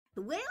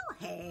Well,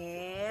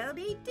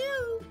 howdy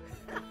do.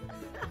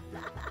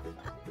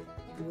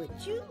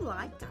 Would you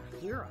like to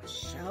hear a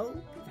show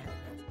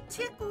that'll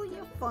tickle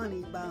your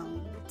funny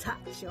bone,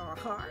 touch your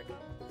heart,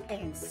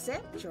 and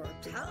set your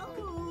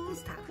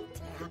toes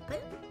tapping?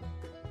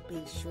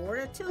 Be sure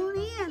to tune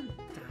in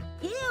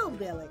to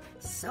Hillbilly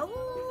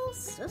Soul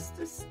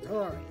Sister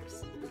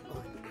Stories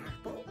on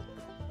Apple,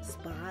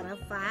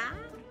 Spotify,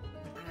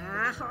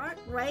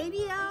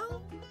 iHeartRadio,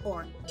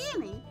 or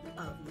any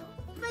of your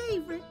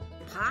favorite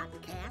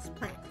podcast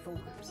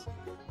platforms.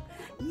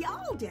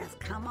 Y'all just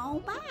come on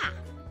by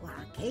while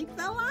I keep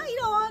the light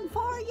on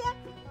for you.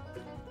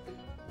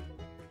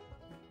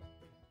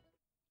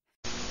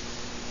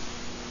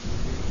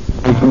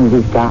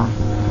 Movie star.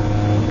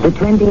 The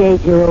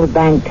 28-year-old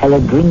bank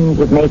teller dreams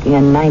of making a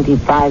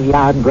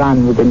 95-yard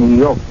run with the New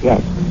York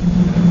Jets.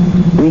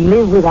 We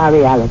live with our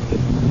reality,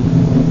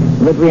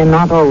 but we are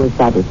not always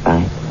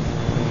satisfied.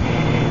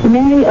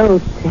 Mary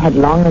Oates had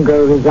long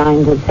ago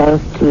resigned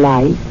herself to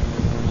life,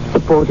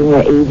 supporting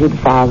her aged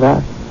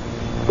father,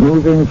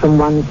 moving from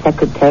one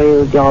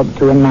secretarial job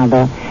to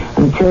another,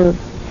 until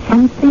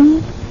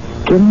something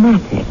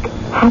dramatic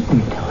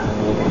happened to her.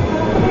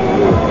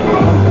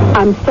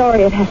 I'm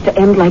sorry it has to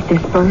end like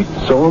this, Bert.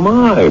 So am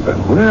I, but,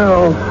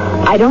 well...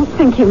 I don't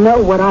think you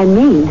know what I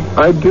mean.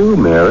 I do,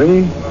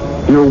 Mary.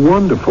 You're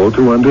wonderful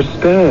to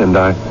understand.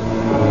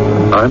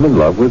 I'm in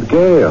love with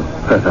Gail.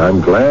 I'm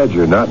glad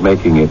you're not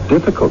making it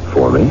difficult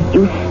for me.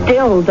 You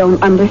still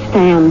don't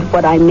understand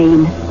what I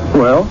mean.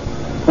 Well,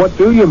 what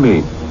do you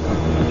mean?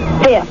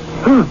 This.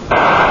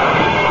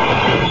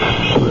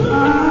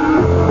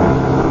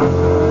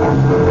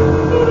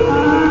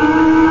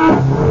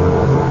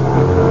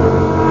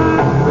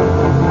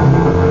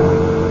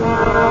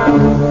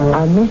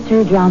 Our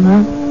mystery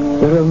drama,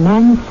 The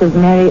Romance of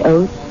Mary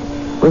Oates,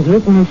 was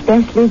written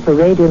especially for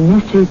Radio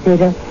Mystery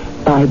Theater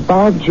by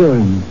Bob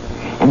Juran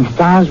and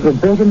stars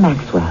Roberta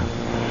Maxwell.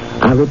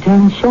 I'll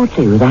return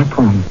shortly with Act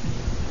One.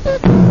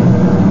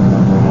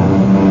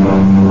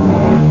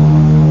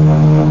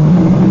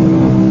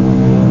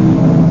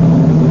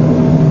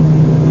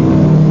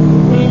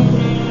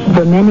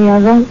 For many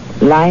others,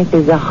 life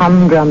is a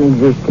humdrum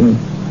existence.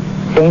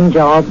 Same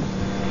job,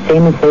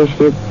 same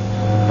associates,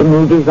 the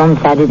movies on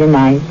Saturday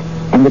night,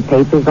 and the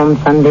papers on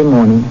Sunday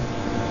morning.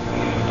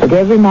 But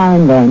every now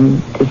and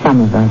then, to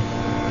some of us,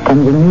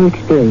 comes a new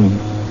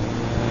experience.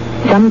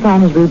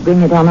 Sometimes we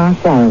bring it on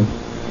ourselves.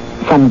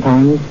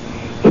 Sometimes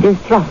it is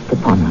thrust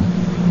upon us.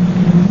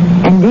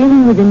 And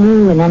dealing with a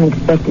new and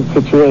unexpected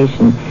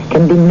situation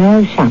can be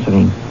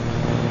nerve-shattering.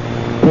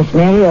 Miss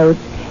Mary Oates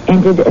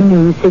entered a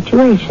new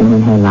situation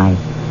in her life,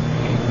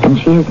 and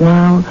she is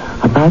now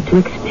about to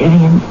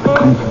experience the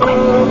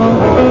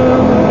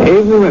consequences.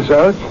 Evening, Miss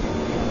Oates.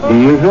 The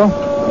usual?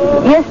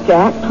 Yes,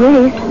 Jack,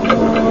 please.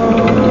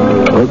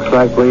 Looks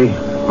like we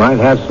might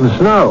have some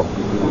snow.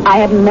 I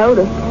hadn't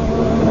noticed.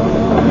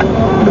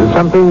 Is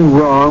something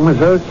wrong, Miss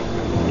Oates?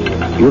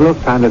 You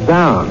look kind of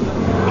down.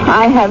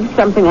 I have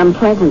something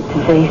unpleasant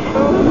to face.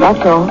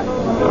 That's all.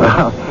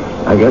 Well,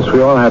 I guess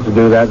we all have to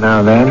do that now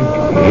and then.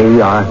 Here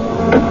you are.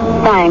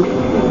 Thanks.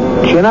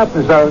 Chin up,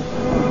 Miss Oates.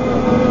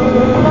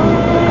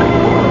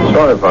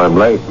 Sorry if I'm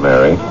late,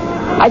 Mary.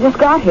 I just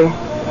got here.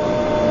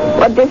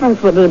 What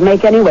difference would it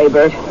make anyway,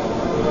 Bert?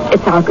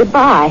 It's our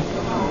goodbye.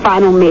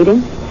 Final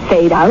meeting,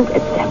 fade out,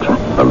 etc.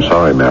 I'm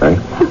sorry, Mary.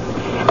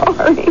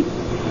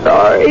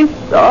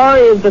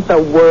 Sorry is just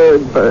a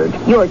word, Bert.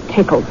 You're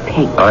tickled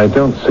pink. I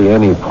don't see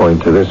any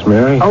point to this,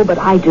 Mary. Oh, but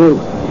I do.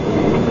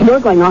 You're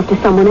going off to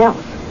someone else.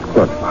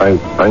 Look,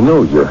 I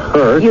know you're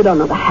hurt. You don't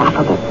know the half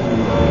of it.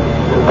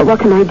 But what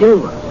can I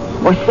do?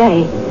 Or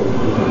say?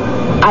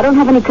 I don't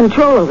have any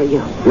control over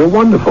you. You're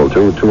wonderful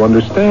to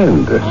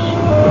understand this.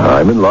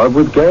 I'm in love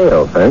with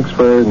Gail. Thanks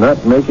for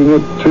not making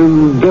it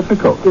too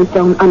difficult. You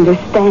don't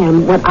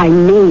understand what I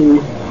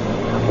mean.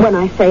 When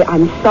I say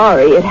I'm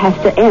sorry, it has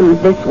to end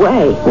this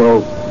way.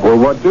 Well,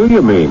 what do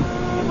you mean?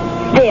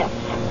 This.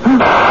 What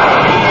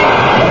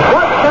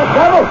the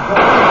devil?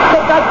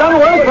 Get that gun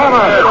away from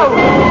us!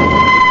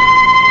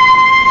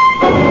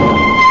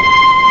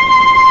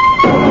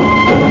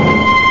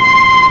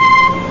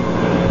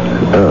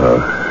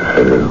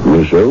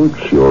 Miss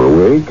Oates, you're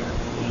awake?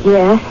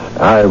 Yes.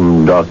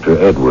 I'm Dr.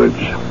 Edwards.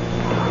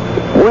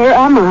 Where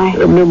am I?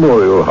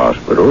 Memorial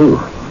Hospital.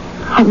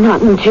 I'm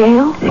not in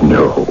jail?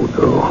 No.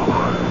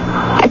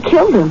 I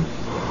killed him.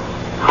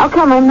 How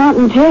come I'm not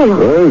in jail?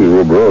 Well, you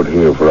were brought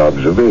here for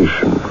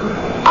observation.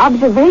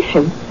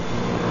 Observation?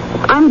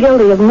 I'm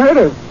guilty of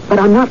murder, but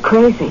I'm not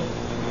crazy.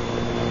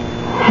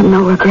 And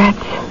no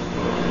regrets.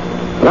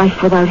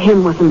 Life without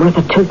him wasn't worth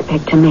a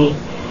toothpick to me.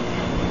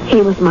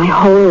 He was my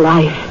whole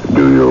life.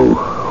 Do you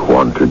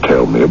want to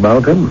tell me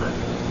about him?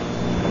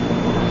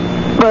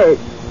 Bert.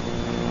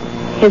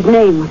 His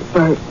name was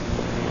Bert.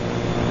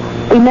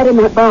 We met in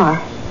that bar.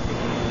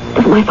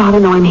 Does my father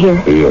know I'm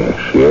here?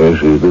 Yes,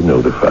 he's been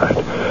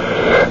notified.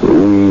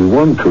 We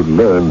want to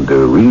learn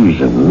the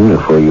reason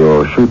for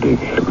your shooting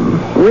him.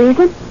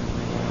 Reason?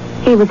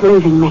 He was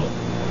leaving me.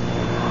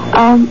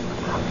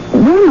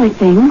 Where are my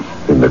things?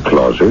 In the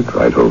closet,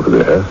 right over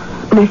there.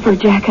 My fur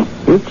jacket.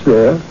 It's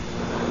there.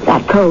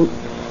 That coat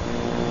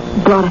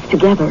brought us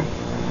together.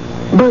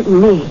 Bert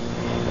and me.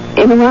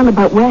 In a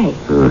roundabout way.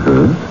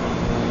 Mm-hmm.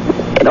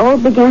 It all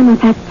began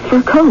with that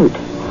fur coat.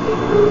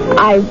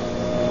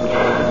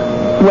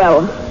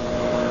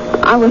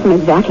 I wasn't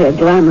exactly a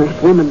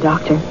glamorous woman,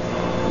 Doctor.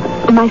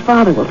 My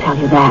father will tell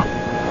you that.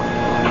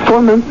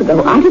 4 months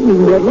ago, I didn't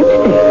even wear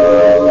lipstick.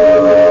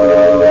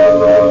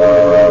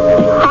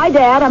 Hi,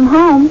 Dad. I'm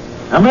home.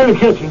 I'm in the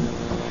kitchen.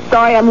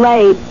 Sorry I'm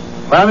late.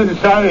 Finally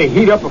decided to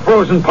heat up a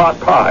frozen pot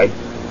pie.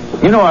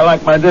 You know I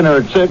like my dinner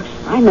at 6.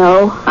 I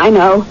know.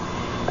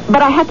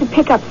 But I had to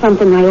pick up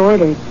something I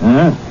ordered.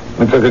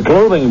 It's like a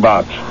clothing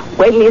box.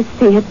 Wait till you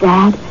see it,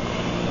 Dad.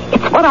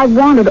 It's what I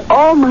wanted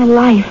all my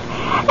life.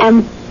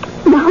 And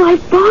now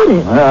I've bought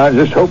it. Well, I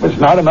just hope it's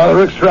not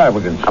another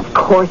extravagance. Of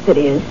course it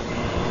is.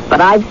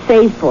 But I've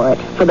saved for it.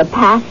 For the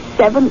past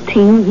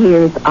 17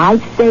 years,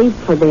 I've saved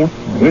for this.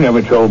 You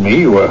never told me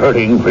you were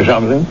hurting for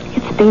something.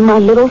 It's been my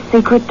little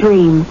secret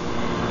dream.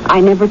 I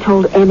never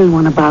told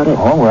anyone about it.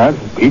 All right,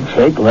 for Pete's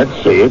sake, let's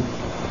see it.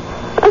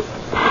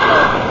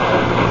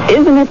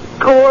 Isn't it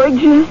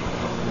gorgeous?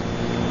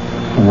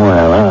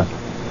 Well,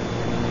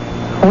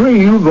 when are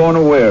you going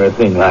to wear a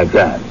thing like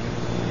that?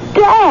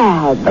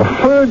 Dad! A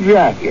fur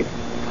jacket.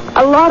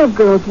 A lot of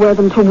girls wear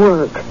them to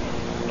work.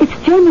 It's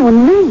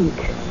genuine mink.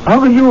 How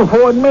could you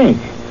afford mink?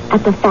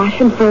 At the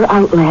fashion fur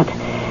outlet.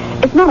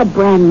 It's not a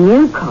brand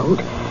new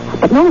coat,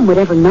 but no one would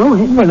ever know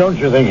it. Well, don't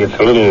you think it's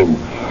a little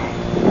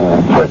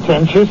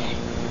pretentious?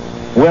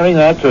 Wearing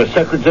that to a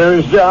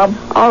secretary's job?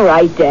 All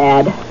right,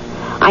 Dad.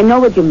 I know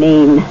what you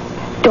mean.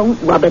 Don't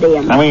rub it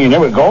in. I mean, you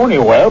never go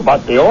anywhere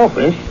but the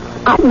office.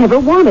 I've never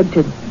wanted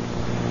to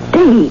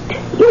date.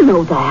 You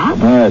know that.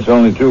 That's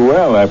only too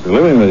well after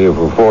living with you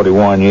for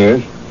 41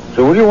 years.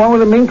 So what do you want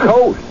with a mink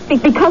coat?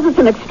 Because it's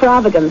an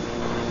extravagance.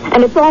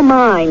 And it's all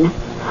mine.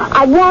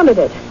 I wanted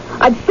it.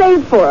 I'd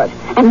saved for it.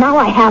 And now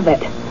I have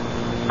it.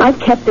 I've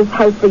kept this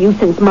house for you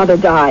since Mother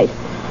died.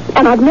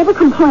 And I've never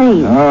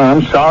complained.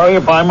 I'm sorry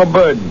if I'm a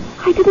burden.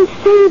 I didn't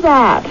say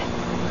that.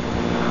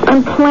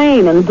 I'm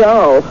plain and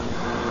dull.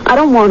 I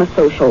don't want a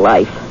social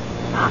life.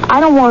 I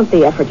don't want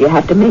the effort you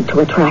have to make to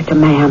attract a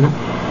man.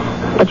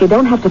 But you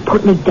don't have to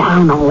put me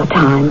down all the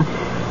time.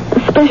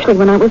 Especially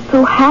when I was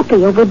so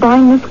happy over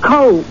buying this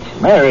coat.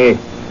 Mary.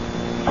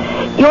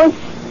 Your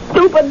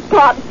stupid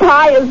pot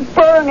pie is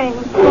burning.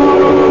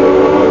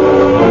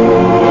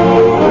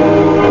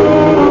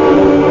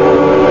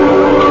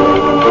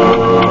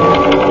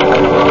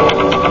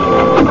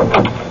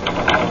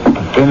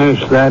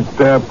 Finish that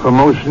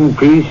promotion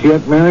piece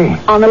yet, Mary?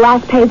 On the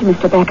last page,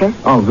 Mr. Becker.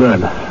 Oh,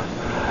 good.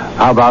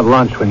 How about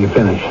lunch when you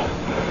finish?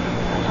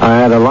 I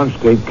had a lunch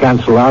date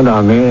cancel out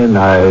on me, and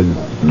I'd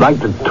like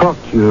to talk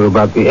to you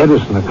about the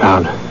Edison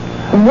account.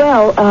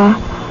 Well,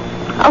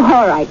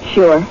 all right,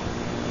 sure.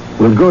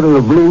 We'll go to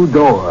the Blue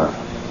Door.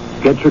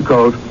 Get your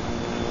coat.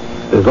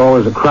 There's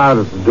always a crowd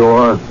at the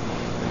door.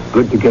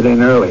 Good to get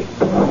in early.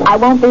 I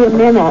won't be a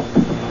minute.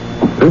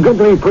 We're going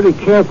to be pretty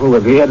careful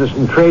at the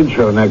Edison Trade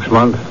Show next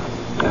month.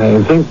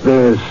 I think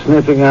they're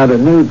sniffing out a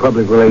new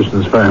public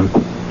relations firm.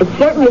 It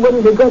certainly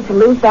wouldn't be good to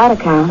lose that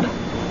account.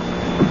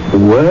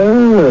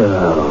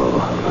 Well,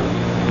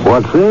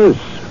 what's this?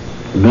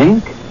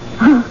 Mink?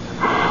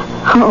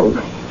 Oh,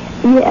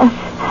 yes.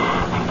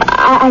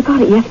 I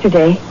got it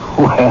yesterday.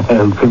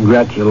 Well,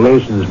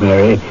 congratulations,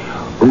 Mary.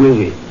 Who is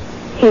he?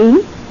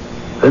 He?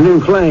 The new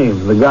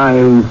flame, the guy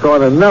who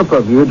thought enough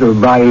of you to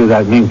buy you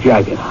that mink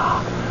jacket.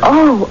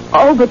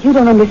 Oh, but you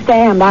don't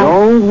understand.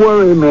 Don't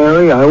worry,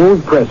 Mary. I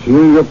won't press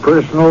you. Your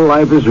personal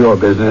life is your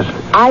business.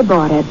 I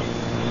bought it.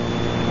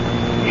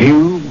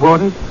 You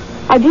bought it?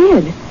 I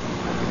did.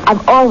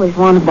 I've always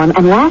wanted one,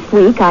 and last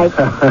week I...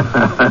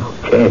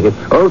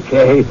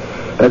 Okay.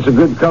 That's a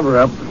good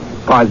cover-up.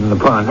 Pardon the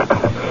pun.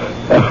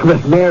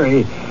 But,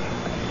 Mary,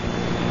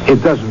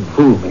 it doesn't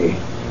fool me.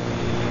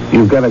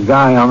 You've got a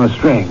guy on a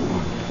string.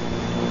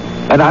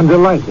 And I'm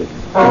delighted.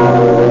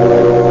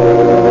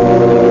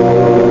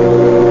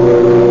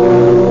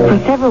 For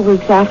several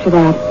weeks after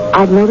that,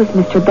 I'd noticed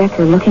Mr.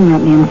 Becker looking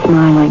at me and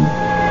smiling.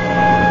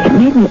 It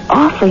made me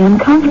awfully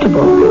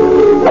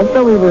uncomfortable, as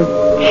though he were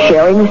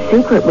sharing a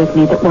secret with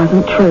me that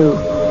wasn't true.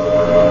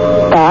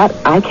 But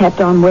I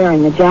kept on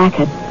wearing the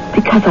jacket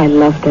because I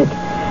loved it.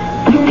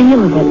 The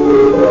feel of it,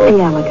 the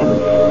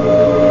elegance.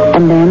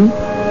 And then,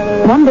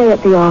 one day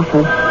at the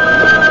office...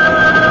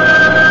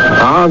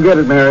 I'll get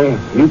it, Mary.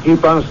 You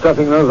keep on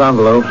stuffing those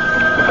envelopes.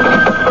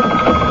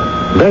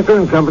 Becker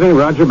and Company,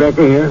 Roger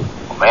Becker here.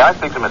 May I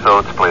speak to Miss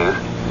Oates, please?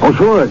 Oh,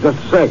 sure, just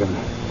a second.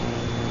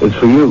 It's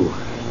for you.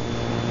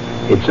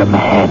 It's a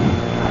man.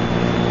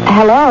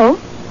 Hello?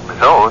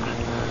 Miss Oates?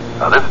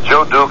 This is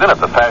Joe Dugan at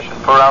the Fashion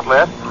Fur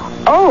Outlet.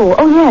 Oh,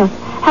 yes.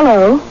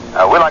 Hello.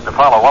 We'd like to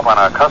follow up on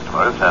our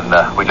customers, and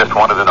we just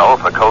wanted to know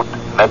if the coat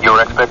met your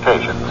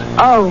expectations.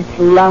 Oh, it's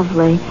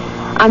lovely.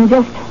 I'm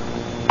just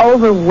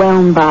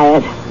overwhelmed by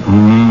it.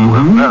 Mm-hmm.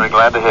 We're very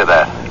glad to hear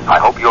that. I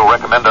hope you'll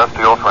recommend us to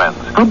your friends.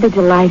 I'd be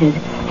delighted.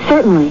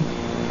 Certainly.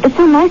 It's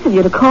so nice of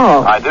you to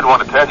call. I did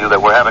want to tell you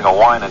that we're having a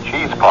wine and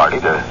cheese party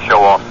to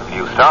show off some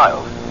new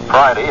styles.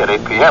 Friday at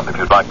 8 p.m. if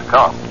you'd like to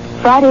come.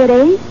 Friday at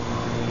 8?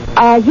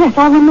 Yes,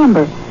 I'll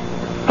remember.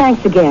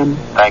 Thanks again.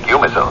 Thank you,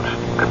 Miss Oates.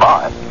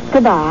 Goodbye.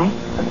 Goodbye.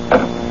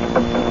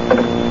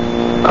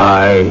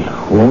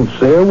 I won't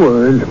say a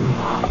word.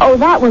 Oh,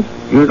 that was...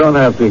 You don't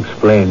have to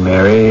explain,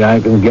 Mary. I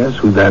can guess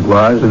who that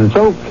was, and it's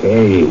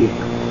okay.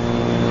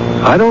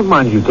 I don't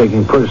mind you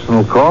taking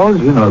personal calls,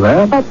 you know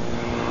that. But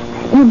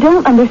you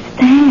don't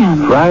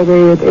understand.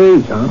 Friday at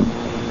 8, huh?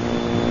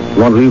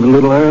 Want to leave a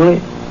little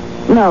early?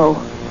 No.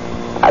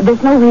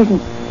 There's no reason...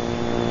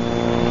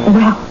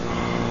 Well...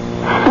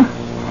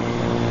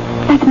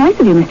 That's nice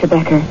of you, Mr.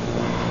 Becker.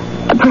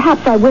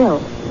 Perhaps I will.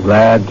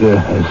 Glad to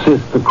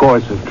assist the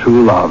course of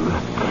true love.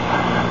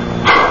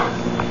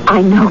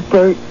 I know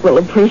Bert will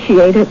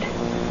appreciate it.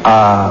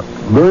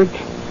 Bert?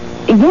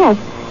 Yes.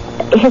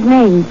 His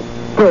name's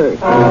Bert.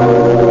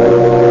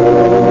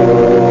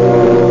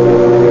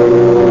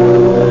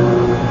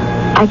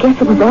 I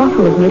guess it was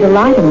awful of me to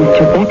lie to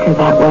Mr. Becker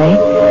that way.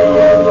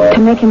 To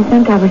make him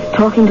think I was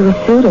talking to a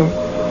suitor.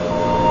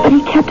 But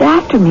he kept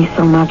after me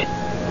so much,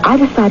 I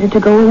decided to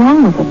go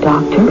along with it,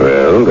 Doctor.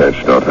 Well,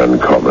 that's not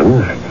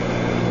uncommon.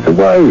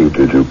 Why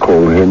did you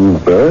call him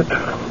Bert?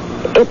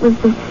 It was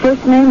the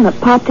first name that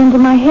popped into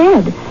my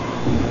head.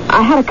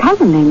 I had a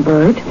cousin named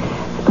Bert,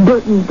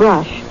 Burton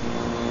Brush.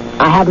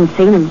 I hadn't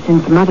seen him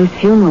since Mother's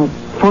funeral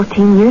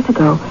 14 years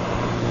ago.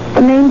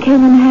 The name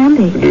came in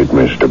handy. Did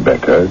Mr.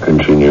 Becker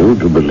continue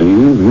to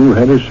believe you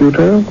had a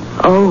suitor?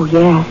 Oh,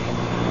 yes.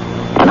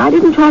 And I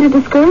didn't try to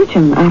discourage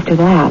him after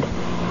that.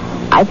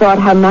 I thought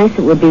how nice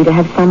it would be to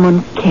have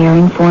someone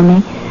caring for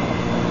me.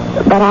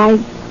 But I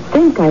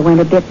think I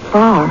went a bit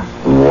far.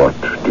 What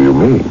do you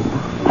mean?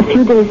 A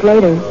few days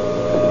later,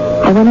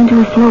 I went into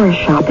a florist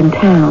shop in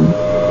town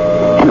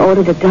and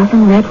ordered a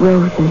dozen red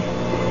roses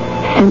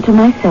sent to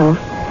myself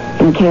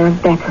in care of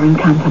Becker and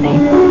Company.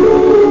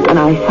 And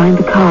I signed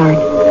the card,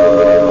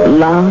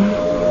 Love,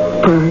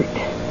 Bert.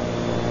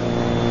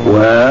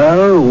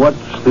 Well,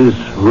 what's this?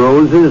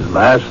 Roses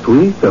last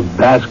week? A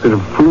basket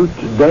of fruit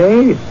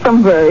today?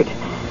 From Bert.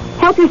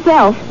 Help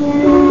yourself.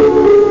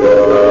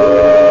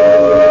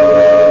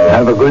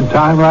 Have a good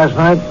time last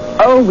night?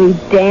 Oh, we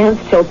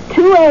danced till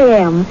 2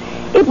 a.m.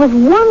 It was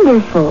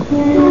wonderful.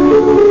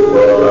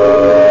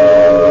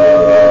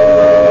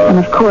 And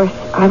of course,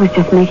 I was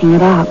just making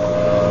it up.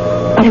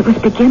 But it was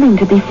beginning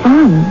to be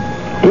fun.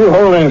 You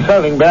holding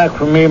something back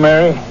from me,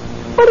 Mary?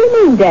 What do you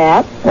mean,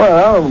 Dad?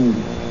 Well,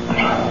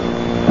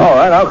 all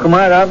right, I'll come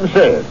right out and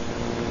say it.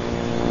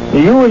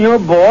 You and your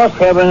boss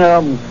having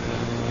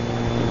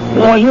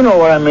well, you know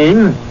what I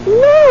mean.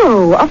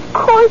 No, of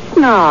course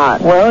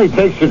not. Well, he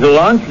takes you to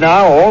lunch.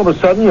 Now, all of a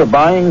sudden, you're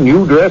buying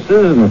new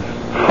dresses and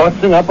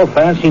fussing up a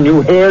fancy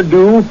new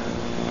hairdo.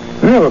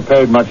 You never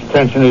paid much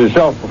attention to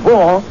yourself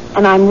before.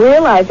 And I'm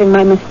realizing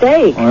my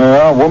mistake.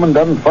 Well, a woman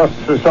doesn't fuss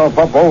herself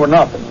up over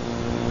nothing.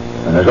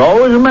 And there's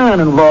always a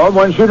man involved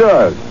when she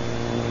does.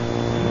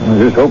 I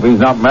just hope he's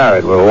not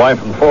married with a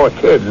wife and 4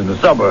 kids in the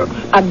suburbs.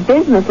 A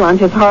business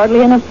lunch is hardly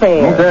an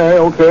affair.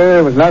 Okay.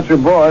 If it's not your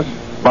boss,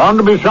 bound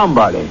to be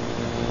somebody.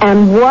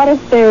 And what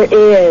if there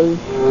is?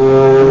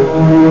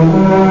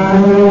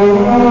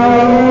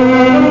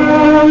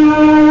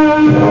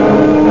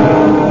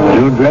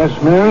 New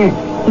dress, Mary?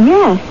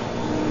 Yes.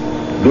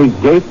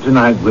 Big date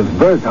tonight with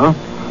Bert, huh?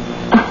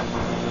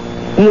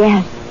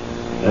 Yes.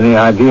 Any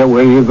idea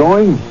where you're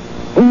going?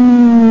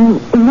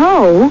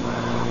 No.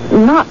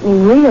 Not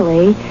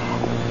really.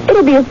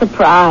 It'll be a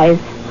surprise.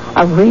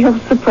 A real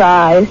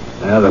surprise.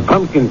 The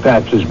pumpkin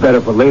patch is better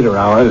for later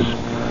hours.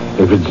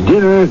 If it's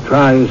dinner,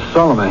 try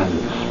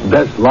Solomon's.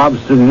 Best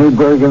lobster in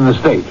Newburgh in the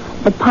state.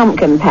 The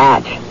pumpkin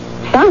patch.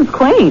 Sounds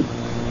quaint.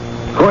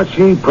 Of course,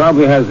 she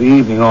probably has the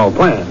evening all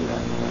planned.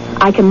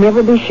 I can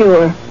never be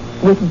sure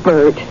with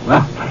Bert.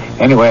 Well,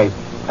 anyway,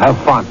 have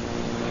fun.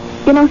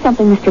 You know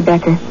something, Mr.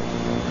 Becker?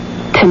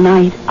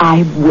 Tonight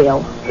I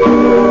will.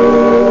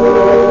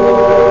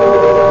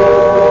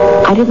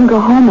 I didn't go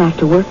home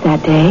after work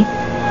that day.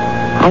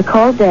 I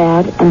called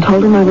Dad and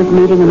told him I was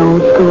meeting an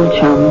old school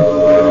chum.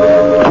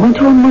 I went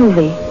to a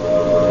movie,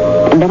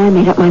 and then I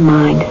made up my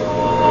mind.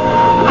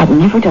 I'd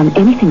never done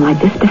anything like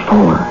this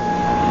before.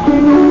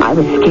 I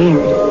was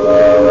scared,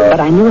 but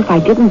I knew if I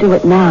didn't do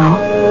it now,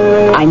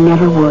 I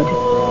never would.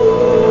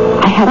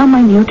 I had on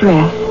my new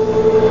dress.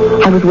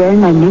 I was wearing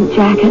my mink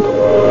jacket.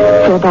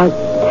 So about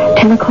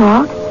 10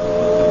 o'clock,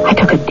 I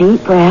took a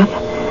deep breath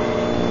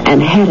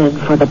and headed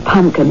for the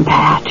pumpkin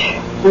patch.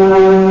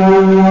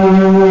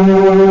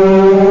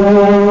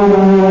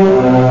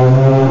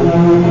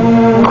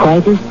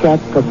 Quite a step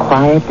for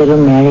quiet little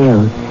Mary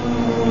Oates.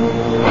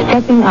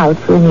 Stepping out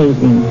for an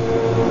evening.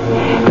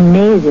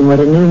 Amazing what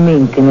a new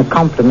mink and a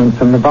compliment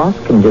from the boss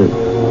can do.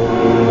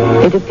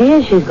 It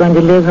appears she's going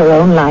to live her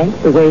own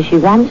life the way she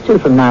wants to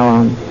from now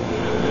on.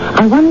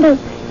 I wonder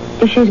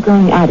if she's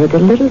going at it a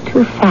little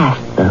too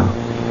fast, though.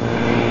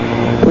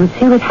 We'll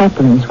see what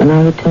happens when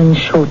I return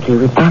shortly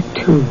with Act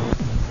 2.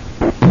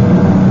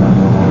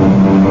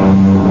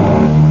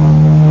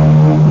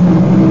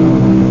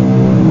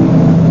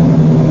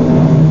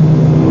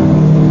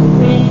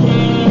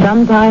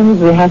 Sometimes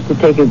we have to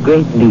take a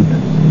great leap,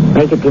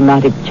 make a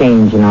dramatic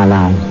change in our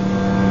lives.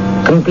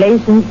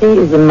 Complacency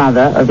is the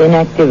mother of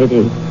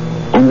inactivity,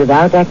 and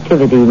without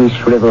activity we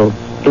shrivel,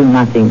 do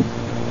nothing,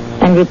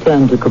 and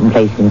return to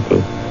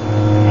complacency.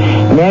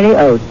 Mary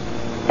Oates,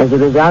 as a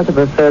result of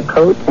a fur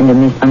coat and a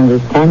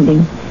misunderstanding,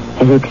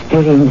 has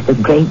experienced a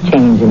great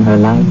change in her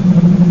life.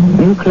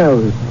 New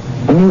clothes,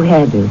 a new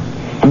hairdo,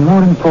 and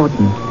more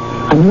important,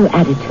 a new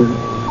attitude.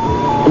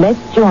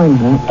 Let's join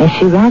her as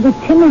she rather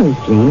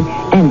timorously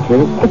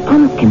enters the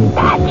pumpkin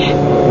patch.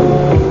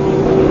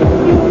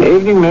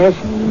 Evening, miss.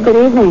 Good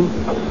evening.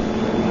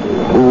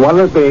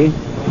 What'll it be?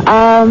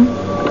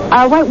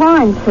 White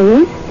wine,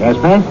 please. Yes,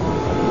 miss?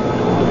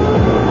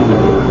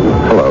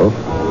 Hello.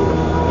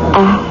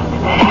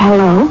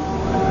 Hello?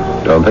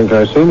 Don't think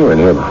I've seen you in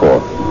here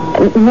before.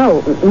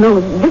 No,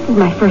 this is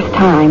my first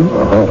time.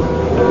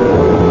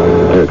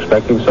 Uh-huh. You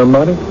expecting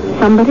somebody?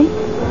 Somebody?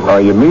 Are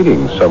you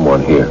meeting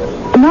someone here?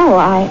 No,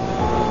 I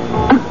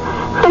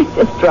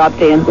just dropped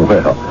in.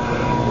 Well,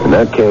 in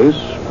that case,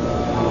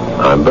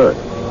 I'm Bert.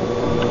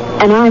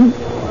 And I'm...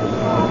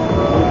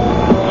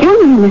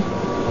 Your name is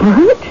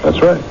Bert? That's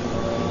right.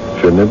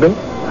 Shouldn't it be?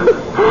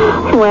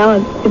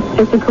 Well, it's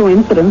just a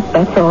coincidence,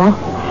 that's all.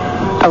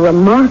 A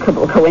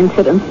remarkable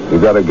coincidence. You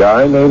got a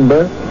guy named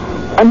Bert?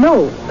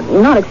 No,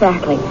 not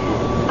exactly.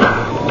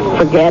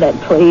 Forget it,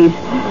 please.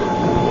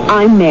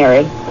 I'm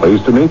Mary.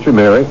 Pleased to meet you,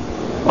 Mary.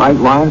 White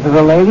wine for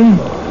the lady?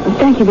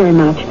 Thank you very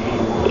much.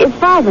 Is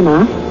 5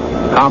 enough?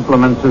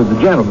 Compliments to the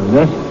gentleman,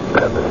 miss.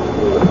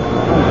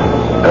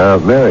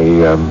 Mary,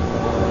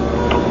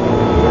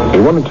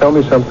 you want to tell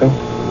me something?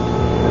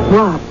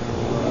 What?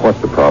 What's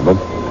the problem?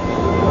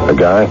 A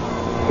guy?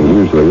 He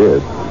usually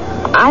is.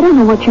 I don't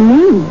know what you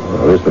mean.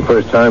 Well, this is the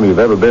first time you've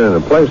ever been in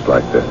a place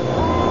like this.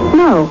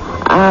 No,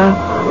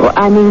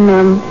 I've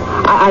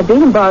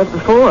been in bars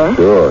before.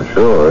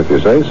 Sure, if you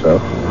say so.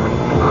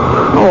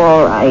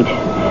 All right.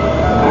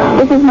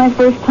 This is my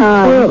first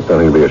time. Well, it's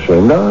nothing to be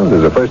ashamed of.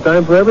 There's a first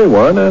time for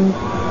everyone and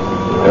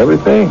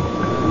everything.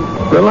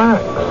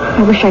 Relax.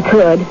 I wish I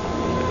could.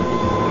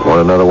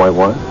 Want another white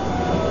wine?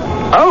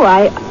 Oh,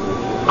 I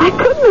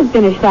couldn't have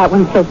finished that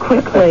one so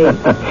quickly.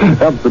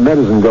 Helps the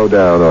medicine go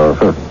down or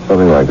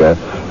something like that.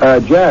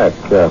 Jack,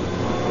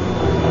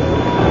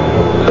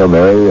 so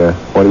Mary,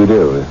 what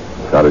do?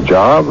 Got a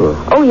job or?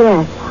 Oh,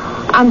 yes.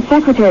 I'm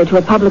secretary to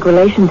a public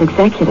relations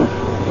executive.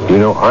 You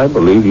know, I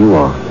believe you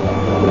are.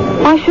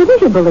 Why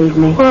shouldn't you believe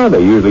me? Well,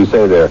 they usually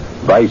say they're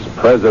vice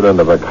president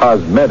of a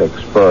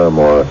cosmetics firm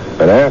or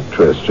an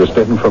actress just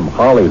in from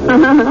Hollywood.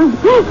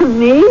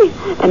 Me?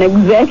 An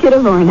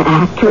executive or an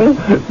actress?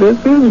 This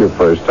is your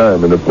first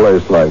time in a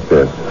place like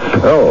this.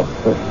 Oh,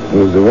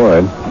 here's the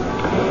wine.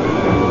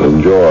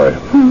 Enjoy.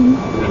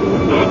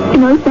 You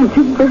know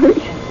something,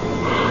 Bert?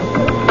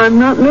 I'm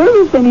not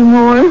nervous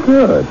anymore.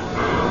 Good.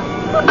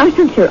 I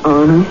think you're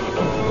honest.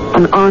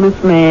 An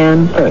honest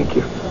man. Thank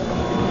you.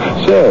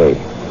 Say,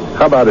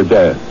 how about a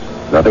dance?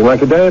 Nothing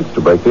like a dance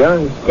to break the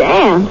ice.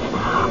 Dance?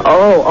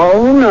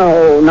 Oh,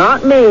 no,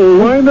 not me.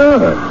 Why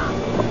not?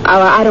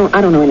 I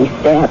don't know any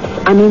steps.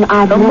 I mean,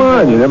 Come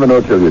on, you never know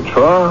till you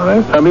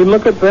try. I mean,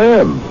 look at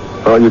them.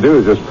 All you do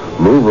is just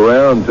move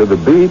around to the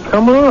beat.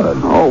 Come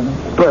on. Oh,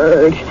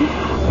 Bert.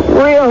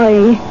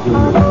 Really?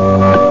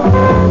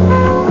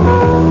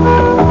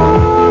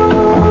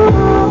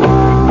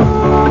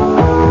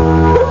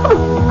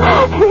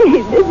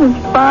 Hey, this is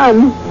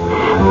fun.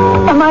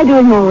 Am I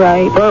doing all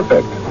right?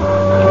 Perfect.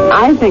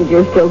 I think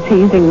you're still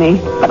teasing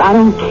me, but I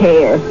don't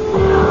care.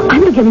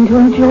 I'm beginning to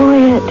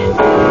enjoy it.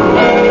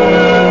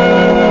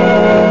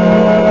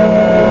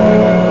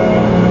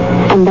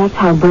 And that's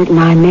how Bert and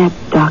I met,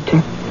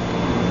 Doctor.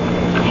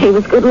 He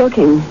was good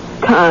looking,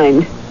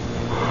 kind.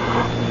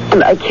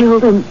 And I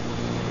killed him.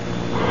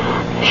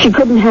 She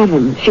couldn't have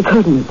him. She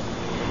couldn't.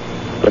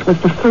 It was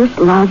the first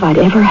love I'd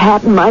ever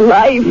had in my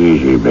life.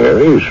 Easy,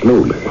 Mary,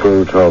 slowly.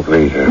 We'll talk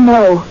later.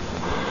 No,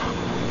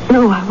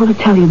 I want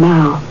to tell you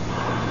now.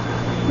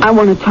 I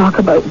want to talk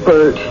about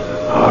Bert.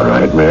 All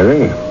right,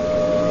 Mary.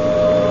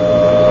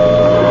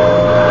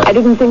 I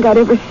didn't think I'd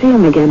ever see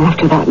him again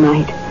after that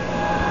night.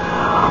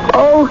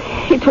 Oh,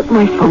 he took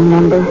my phone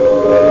number.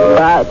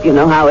 But you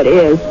know how it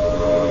is.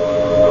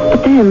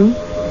 But then,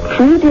 a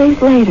few days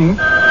later...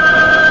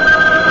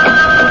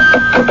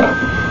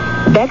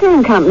 Becker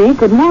and Company,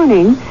 good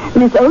morning.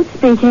 Miss Oates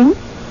speaking.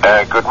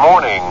 Good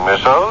morning,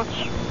 Miss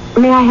Oates.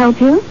 May I help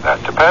you?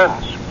 That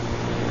depends.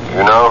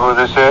 You know who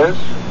this is?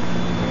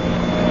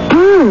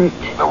 Bert.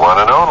 The one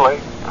and only.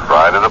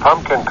 Pride of the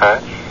Pumpkin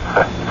Patch.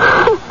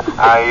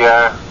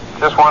 I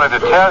just wanted to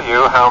tell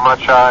you how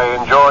much I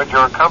enjoyed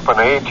your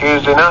company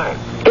Tuesday night.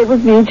 It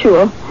was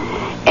mutual.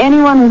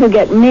 Anyone who could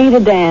get me to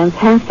dance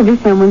has to be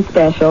someone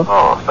special.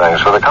 Oh,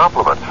 thanks for the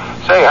compliment.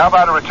 Say, how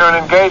about a return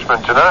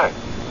engagement tonight?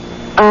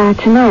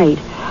 Tonight?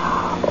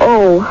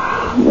 Oh,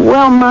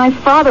 well, my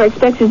father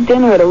expects his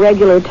dinner at a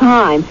regular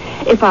time.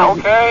 If I...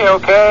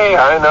 Okay.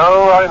 I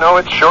know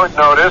it's short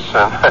notice,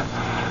 and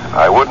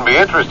I wouldn't be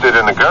interested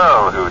in a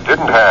girl who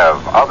didn't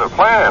have other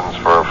plans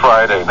for a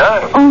Friday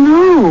night. Oh,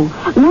 no.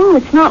 No,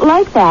 it's not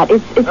like that.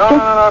 It's just...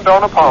 No,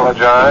 don't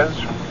apologize.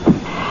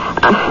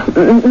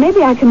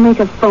 Maybe I can make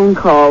a phone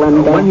call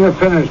and... When you're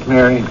finished,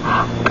 Mary.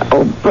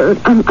 Oh, Bert,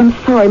 I'm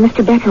sorry.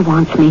 Mr. Becker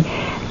wants me.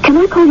 Can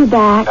I call you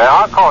back?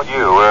 I'll call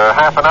you.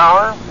 Half an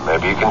hour?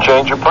 Maybe you can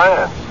change your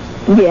plans.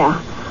 Yeah,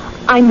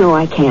 I know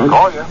I can.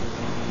 Call you.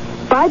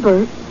 Bye,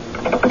 Bert.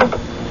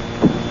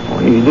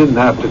 Well, you didn't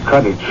have to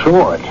cut it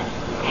short.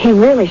 He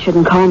really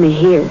shouldn't call me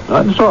here.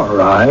 That's all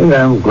right.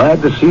 I'm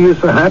glad to see you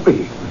so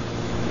happy.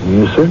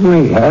 You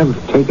certainly have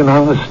taken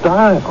on a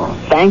style.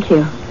 Thank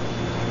you.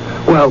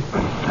 Well,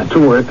 to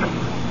work.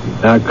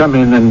 Now come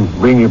in and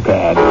bring your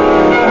pad.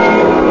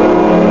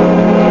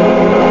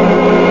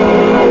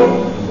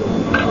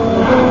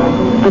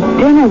 The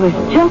dinner was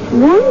just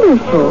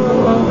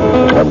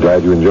wonderful. I'm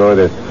glad you enjoyed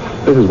it.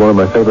 This is one of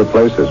my favorite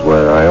places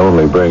where I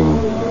only bring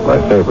my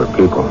favorite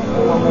people.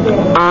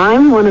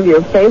 I'm one of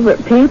your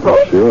favorite people?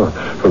 Sure.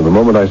 From the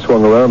moment I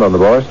swung around on the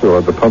bar stool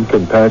at the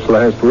pumpkin patch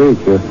last week.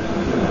 You're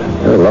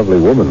a lovely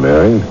woman,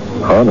 Mary.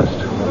 Honest.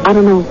 I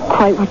don't know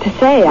quite what to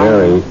say.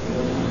 Mary,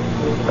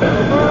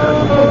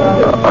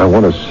 I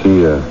want to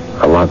see a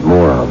lot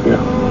more of you.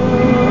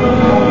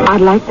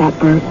 I'd like that,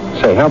 Bert.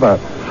 Say, how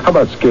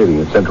about skating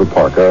at Central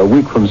Park a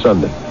week from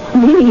Sunday?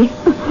 Me?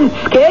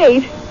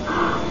 Skate?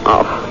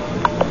 Oh,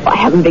 I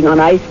haven't been on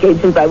ice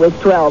skates since I was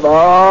 12.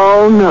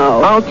 Oh,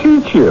 no. I'll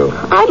teach you.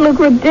 I'd look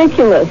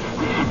ridiculous.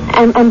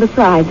 And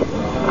besides,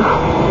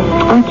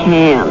 I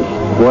can't.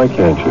 Why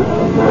can't you?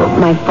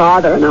 My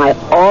father and I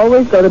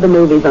always go to the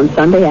movies on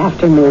Sunday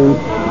afternoon.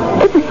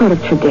 It's a sort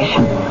of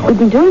tradition. We've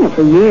been doing it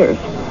for years.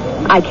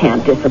 I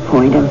can't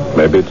disappoint him.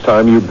 Maybe it's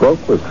time you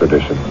broke with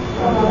tradition.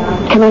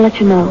 Can I let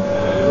you know?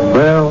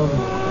 Well,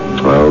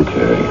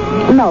 okay.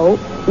 No,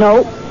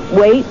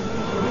 wait.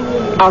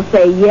 I'll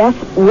say yes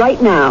right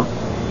now.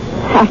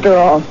 After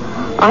all,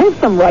 I have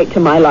some right to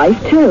my life,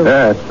 too.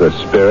 That's the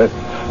spirit.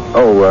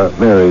 Oh,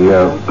 Mary,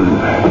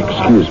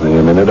 excuse me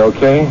a minute,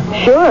 okay?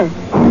 Sure.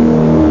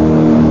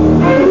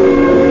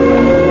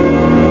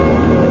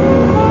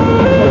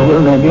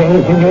 Will there be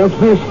anything else,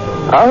 miss?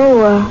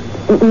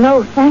 Oh,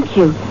 no, thank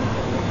you.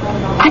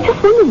 I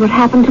just wondered what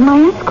happened to my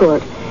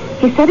escort.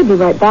 He said he'd be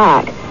right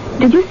back.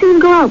 Did you see him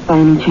go out by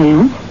any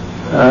chance?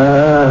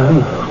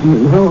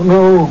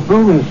 No,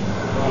 miss.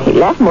 He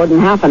left more than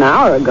half an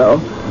hour ago.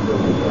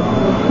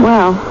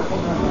 Well,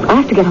 I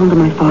have to get home to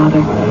my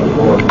father.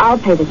 I'll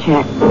pay the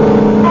check.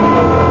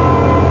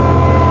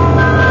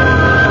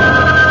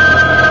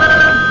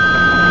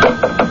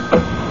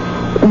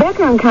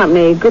 Becker and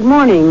Company, good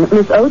morning.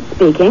 Miss Oates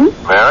speaking.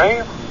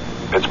 Mary?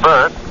 It's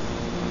Bert.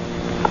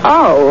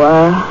 Oh,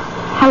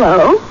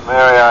 hello.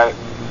 Mary,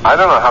 I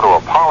don't know how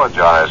to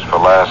apologize for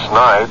last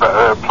night,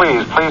 but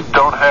please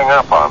don't hang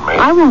up on me.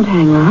 I won't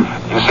hang up.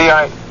 You see,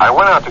 I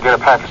went out to get a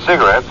pack of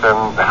cigarettes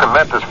and I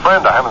met this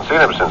friend. I haven't seen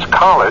him since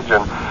college,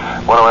 and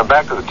when I went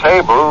back to the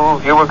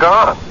table, you were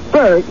gone.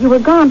 Bert, you were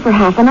gone for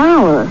half an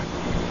hour.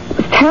 It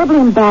was terribly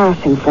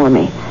embarrassing for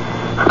me.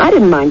 I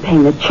didn't mind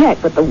paying the check,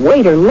 but the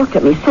waiter looked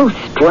at me so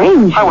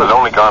strangely. I was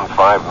only gone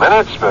 5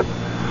 minutes, but,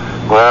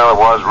 well, it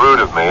was rude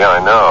of me, I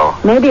know.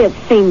 Maybe it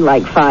seemed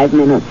like 5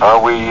 minutes. Are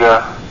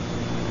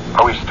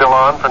we still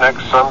on for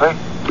next Sunday?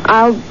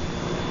 I'll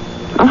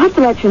have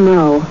to let you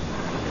know.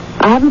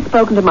 I haven't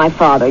spoken to my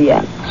father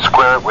yet.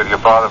 Square it with your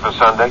father for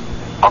Sunday?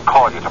 I'll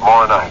call you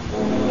tomorrow night.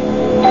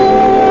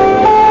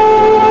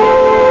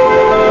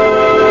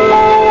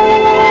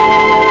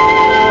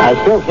 I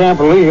still can't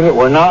believe that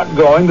we're not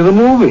going to the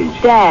movies.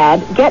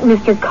 Dad, get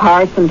Mr.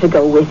 Carson to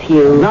go with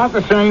you. Not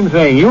the same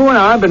thing. You and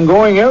I have been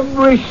going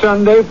every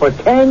Sunday for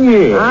 10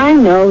 years. I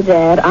know,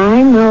 Dad.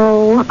 I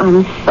know.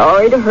 I'm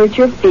sorry to hurt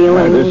your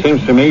feelings. It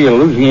seems to me you're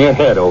losing your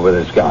head over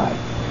this guy.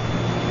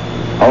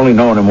 Only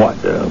known him,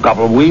 what, a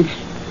couple of weeks?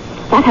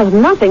 That has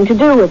nothing to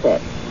do with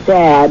it.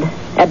 Dad,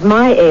 at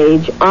my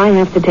age, I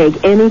have to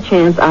take any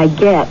chance I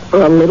get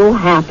for a little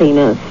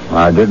happiness.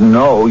 I didn't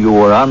know you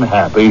were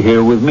unhappy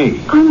here with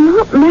me. I'm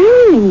not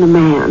marrying the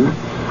man.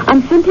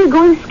 I'm simply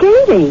going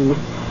skating.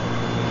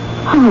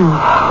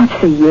 Oh,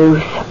 what's the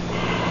use?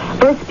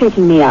 Bert's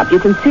picking me up. You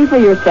can see for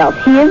yourself.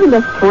 He isn't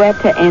a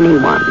threat to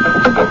anyone.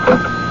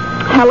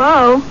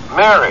 Hello?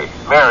 Mary,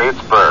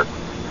 it's Bert.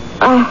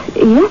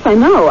 Yes, I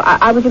know.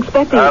 I was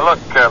expecting... Look,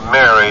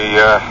 Mary,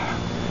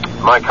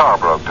 my car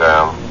broke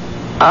down.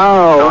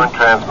 Oh. Current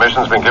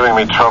transmission's been giving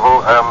me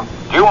trouble.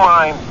 Do you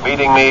mind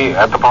meeting me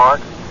at the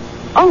park?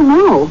 Oh,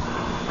 no.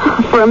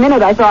 For a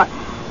minute, I thought...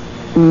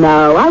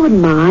 No, I wouldn't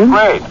mind.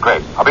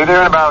 Great. I'll be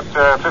there in about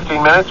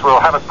 15 minutes.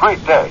 We'll have a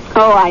great day.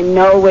 Oh, I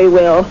know we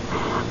will.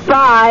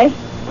 Bye.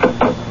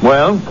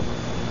 Well?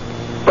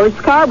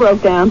 Bert's car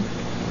broke down.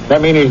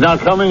 That mean he's not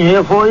coming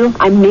here for you?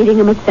 I'm meeting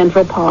him at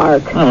Central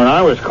Park. Well, when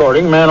I was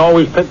courting, men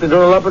always picked the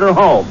girl up at her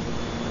home.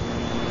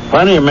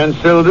 Plenty of men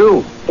still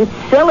do. It's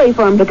silly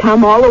for him to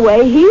come all the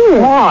way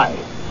here. Why?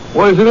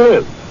 Where does he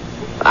live?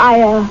 I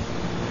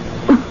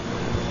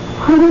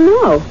don't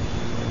know.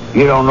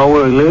 You don't know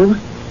where he lives?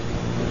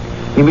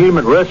 You meet him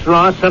at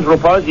restaurants, Central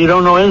Park. You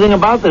don't know anything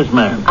about this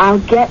man. I'll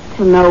get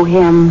to know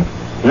him.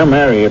 You know,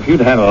 Mary, if you'd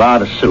had a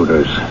lot of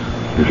suitors,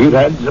 if you'd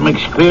had some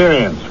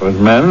experience with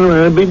men,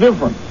 it'd be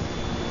different.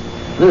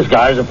 This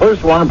guy's the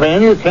first one to pay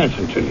any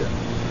attention to you.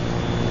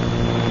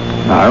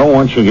 Now, I don't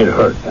want you to get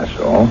hurt, that's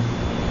all.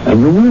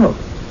 And you will.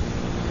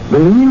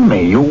 Believe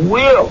me, you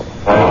will.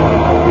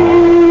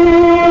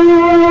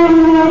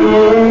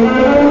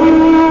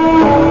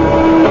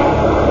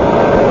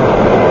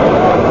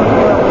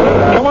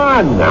 Come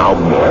on now,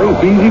 Mary.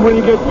 It's easy when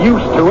you get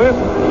used to it.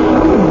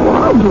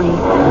 Wobbly.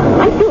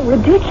 I feel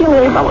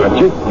ridiculous.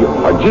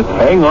 Just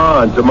hang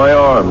on to my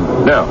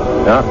arm. Now,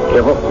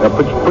 careful. Now,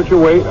 put your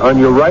weight on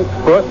your right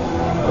foot.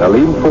 Now,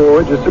 lean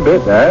forward just a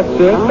bit. That's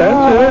it.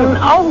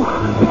 Oh,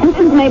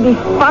 this may be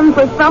fun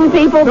for some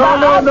people,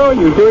 but... No,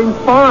 you're doing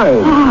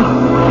fine.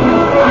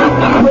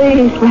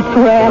 Please, let's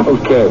rest.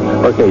 Okay.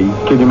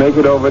 Can you make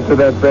it over to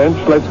that bench?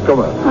 Let's come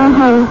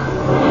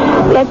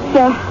on. Let's,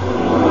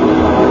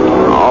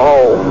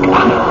 Oh,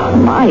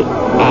 my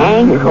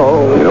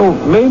ankle. You know,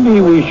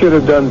 maybe we should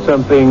have done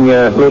something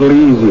a little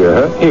easier,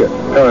 huh? Here,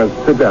 come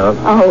on, sit down.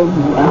 Oh,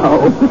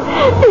 no.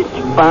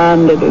 It's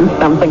fun to do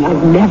something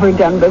I've never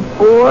done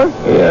before.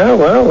 Yeah,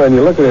 well, when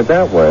you look at it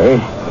that way.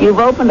 You've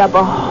opened up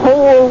a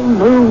whole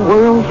new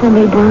world for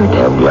me, Bert.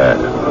 I'm glad.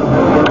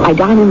 I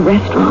dine in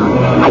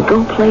restaurants. I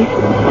go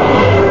places.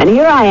 And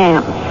here I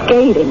am,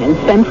 skating in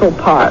Central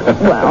Park.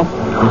 Well,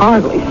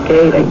 hardly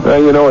skating.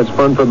 Well, you know, it's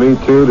fun for me,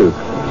 too, to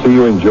see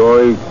you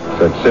enjoy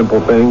such simple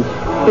things.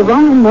 We've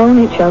only known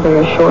each other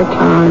a short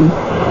time.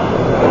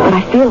 But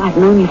I feel I've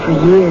known you for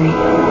years.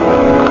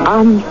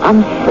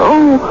 I'm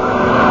so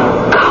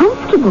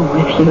comfortable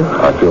with you.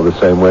 I feel the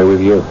same way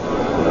with you.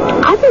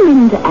 I've been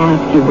meaning to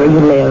ask you where you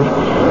live.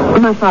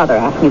 My father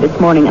asked me this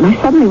morning, and I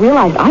suddenly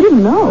realized I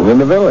didn't know. I'm in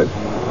the village.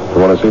 You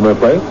want to see my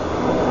place?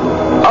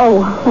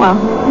 Oh, well,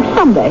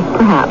 someday,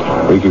 perhaps.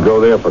 We could go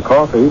there for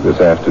coffee this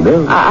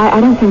afternoon.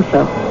 I don't think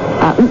so.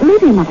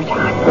 Maybe another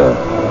time.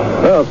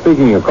 Well,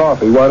 speaking of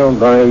coffee, why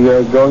don't I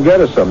go and get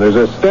us some? There's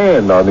a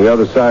stand on the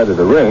other side of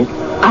the rink.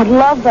 I'd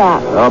love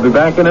that. I'll be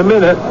back in a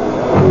minute.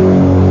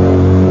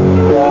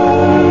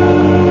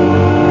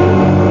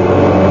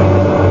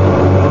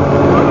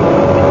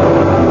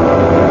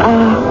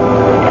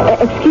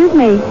 Excuse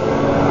me.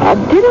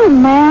 Did a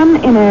man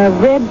in a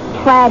red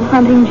plaid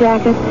hunting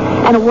jacket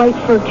and a white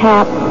fur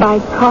cap buy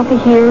coffee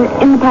here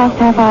in the past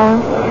half hour?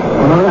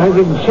 Well, I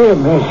didn't see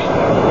him, miss.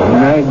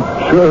 And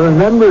I'd sure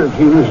remember if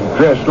he was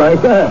dressed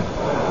like that.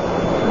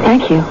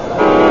 Thank you.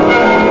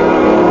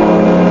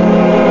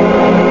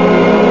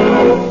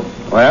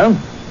 Well,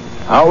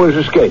 how was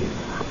the skate?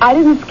 I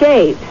didn't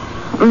skate.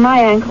 My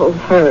ankle's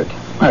hurt.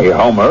 Well, you're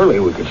home early.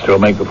 We could still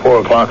make the 4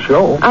 o'clock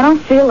show. I don't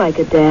feel like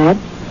it, Dad.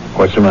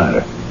 What's the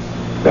matter?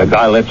 That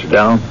guy let you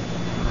down?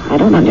 I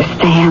don't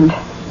understand.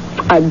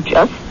 I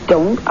just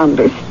don't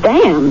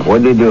understand.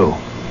 What'd he do?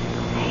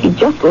 He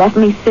just left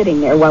me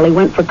sitting there while he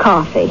went for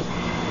coffee.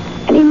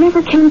 And he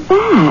never came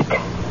back.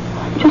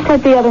 Just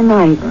like the other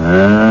night.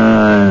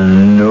 I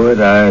knew it.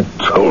 I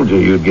told you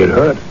you'd get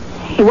hurt.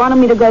 He wanted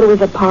me to go to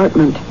his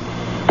apartment.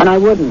 And I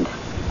wouldn't.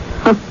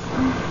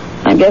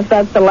 I guess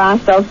that's the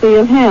last I'll see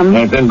of him.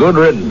 Ain't been good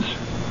riddance.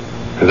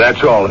 'Cause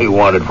that's all he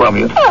wanted from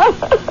you.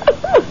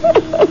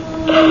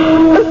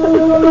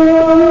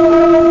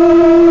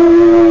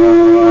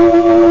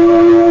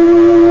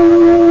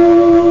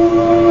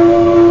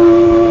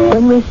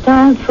 When we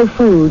starve for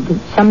food,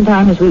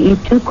 sometimes we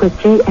eat too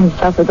quickly and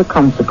suffer the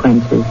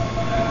consequences.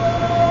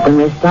 When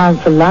we're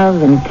starved for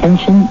love and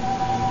attention,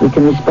 we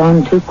can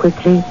respond too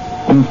quickly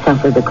and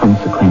suffer the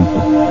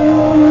consequences.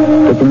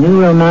 But the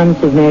new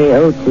romance of Mary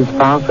Oates is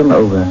far from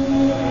over.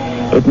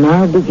 It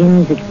now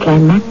begins its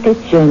climactic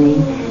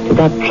journey to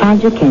that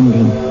tragic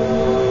ending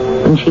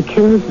when she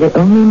kills the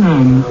only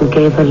man who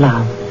gave her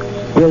love.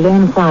 We'll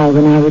learn why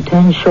when I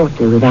return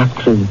shortly with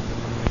Act 3.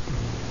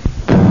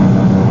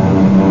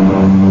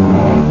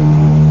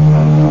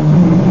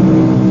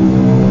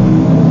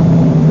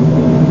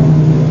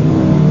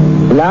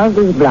 Love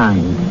is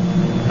blind.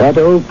 That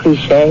old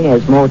cliché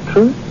has more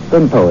truth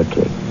than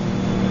poetry.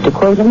 To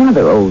quote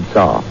another old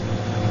song,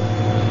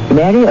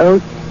 Mary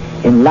Oates,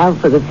 in love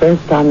for the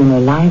first time in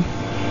her life,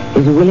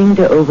 is willing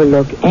to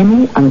overlook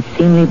any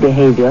unseemly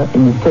behavior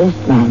in the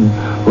first man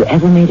who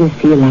ever made her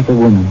feel like a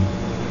woman.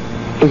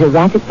 His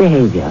erratic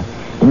behavior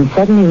and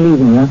suddenly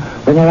leaving her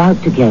when they're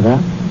out together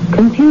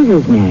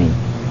confuses Mary.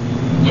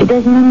 She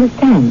doesn't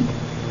understand,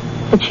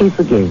 but she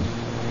forgives.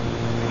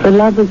 For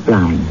love is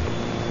blind.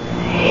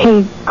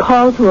 He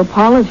called to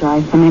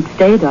apologize the next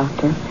day,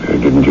 Doctor.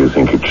 Didn't you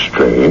think it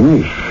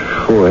strange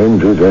for him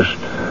to just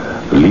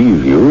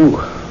leave you,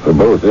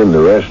 both in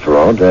the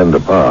restaurant and the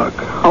park?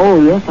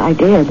 Oh, yes, I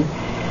did.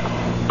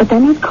 But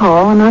then he'd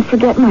call and I'd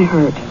forget my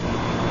hurt.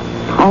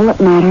 All that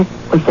mattered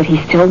was that he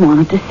still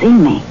wanted to see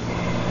me.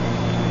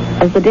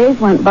 As the days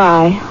went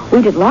by,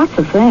 we did lots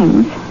of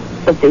things.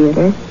 The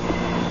theater.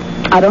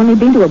 I'd only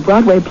been to a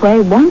Broadway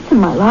play once in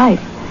my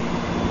life.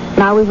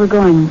 Now we were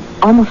going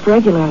almost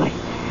regularly.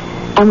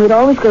 And we'd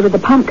always go to the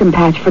pumpkin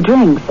patch for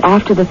drinks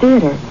after the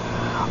theater.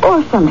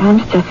 Or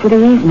sometimes just for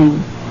the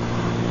evening.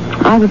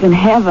 I was in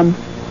heaven.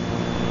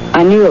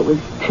 I knew it was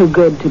too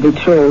good to be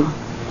true.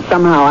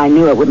 Somehow I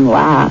knew it wouldn't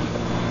last.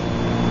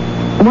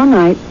 One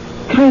night,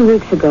 3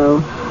 weeks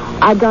ago,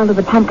 I'd gone to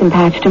the pumpkin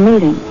patch to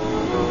meet him.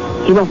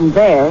 He wasn't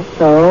there,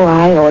 so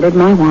I ordered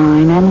my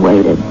wine and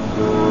waited.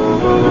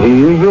 The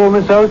usual,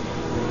 Miss Oates?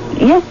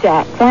 Yes,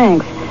 Jack,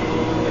 thanks.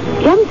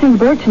 You haven't seen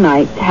Bert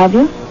tonight, have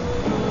you?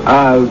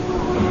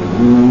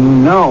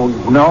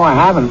 No, I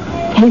haven't.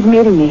 He's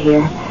meeting me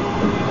here.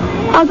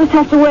 I'll just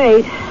have to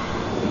wait.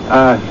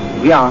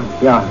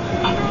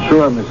 Yeah.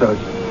 Sure, Miss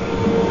Oates.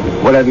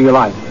 Whatever you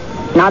like.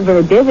 Not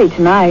very busy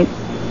tonight.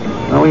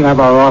 Well, we have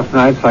our off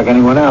nights like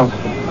anyone else.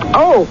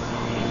 Oh,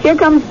 here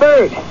comes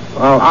Bert.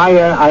 Well,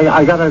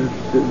 I gotta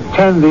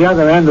tend the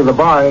other end of the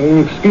bar.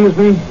 Excuse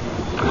me?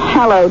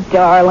 Hello,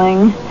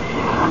 darling.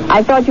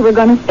 I thought you were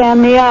going to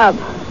stand me up.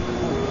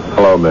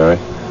 Hello, Mary.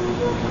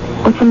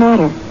 What's the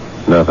matter?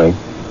 Nothing.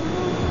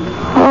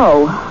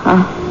 Oh,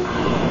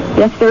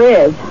 yes,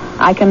 there is.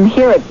 I can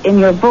hear it in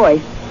your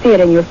voice, see it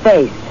in your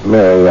face.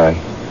 Mary,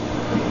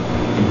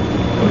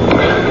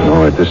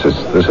 Lord, this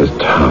is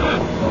tough.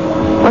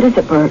 What is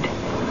it, Bert?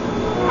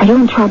 Are you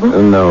in trouble?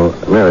 No,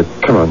 Mary,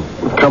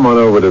 come on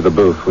over to the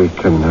booth. We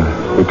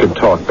can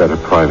talk better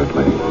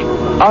privately.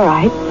 All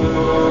right.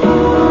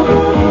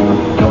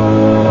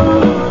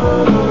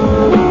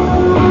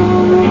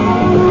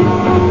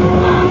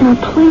 Now,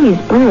 please,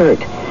 Bert,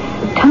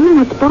 tell me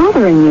what's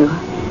bothering you.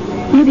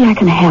 Maybe I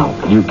can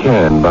help. You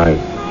can by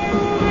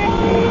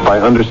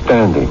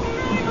understanding.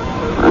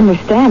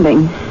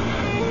 Understanding?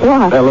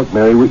 What? Now, look,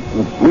 Mary,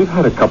 we've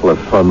had a couple of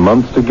fun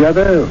months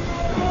together.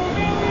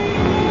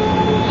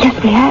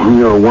 Yes, we have.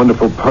 You're a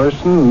wonderful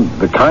person,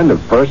 the kind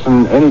of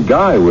person any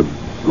guy would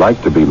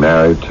like to be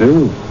married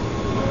to.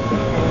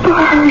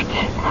 Bert.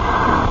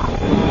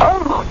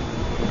 Oh,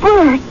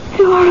 Bert,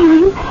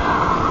 darling.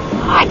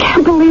 I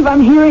can't believe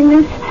I'm hearing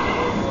this.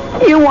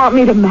 You want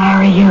me to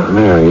marry you.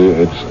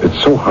 Mary,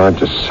 it's so hard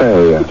to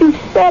say. You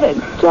said it,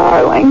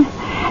 darling.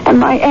 And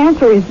my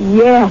answer is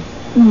yes.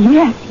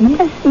 Yes.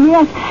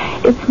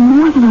 It's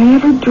more than I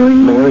ever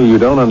dreamed. Mary, you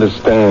don't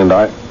understand.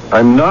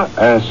 I'm not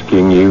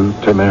asking you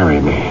to marry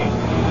me.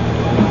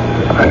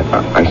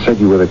 I said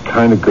you were the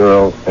kind of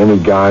girl any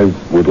guy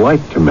would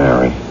like to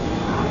marry.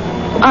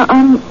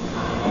 I'm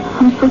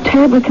so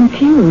terribly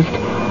confused.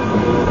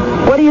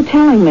 What are you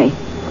telling me?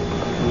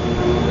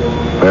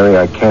 Mary,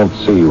 I can't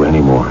see you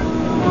anymore.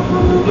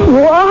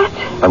 What?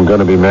 I'm going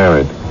to be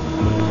married.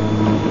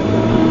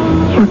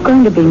 You're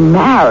going to be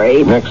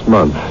married? Next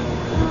month.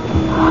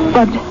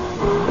 But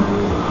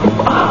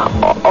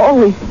all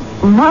these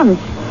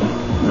months,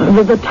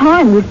 the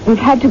time we've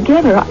had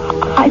together,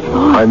 I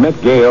thought... I met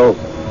Gail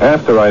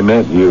after I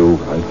met you.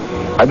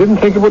 I didn't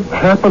think it would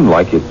happen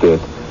like it did.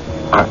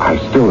 I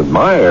still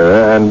admire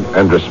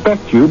and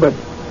respect you, but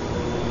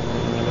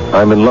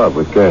I'm in love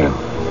with Gail.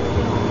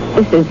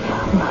 This is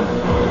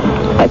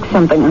like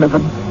something out of a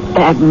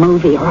bad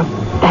movie or a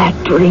bad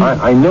dream.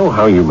 I know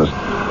how you must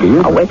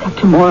feel. I'll wake up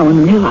tomorrow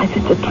and realize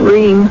it's a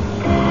dream.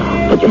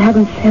 But you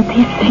haven't said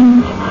these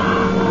things.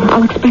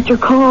 I'll expect your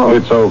call.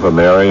 It's over,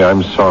 Mary.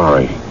 I'm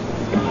sorry.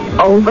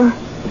 Over?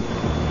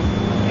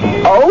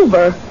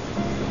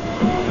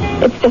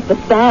 It's just a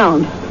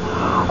sound.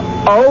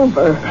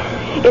 Over.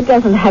 It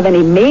doesn't have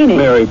any meaning.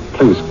 Mary,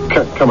 please,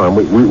 come on.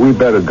 We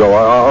better go.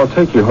 I'll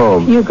take you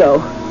home. You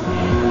go.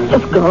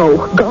 Just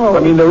go. Go. I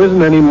mean, there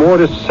isn't any more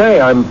to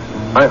say. I'm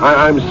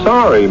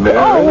sorry,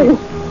 Mary.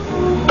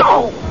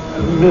 Go.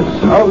 Miss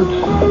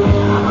Oates.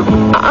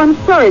 I'm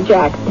sorry,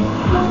 Jack.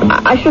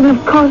 I shouldn't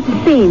have caused a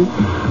scene.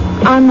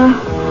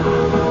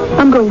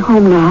 I'm going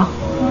home now.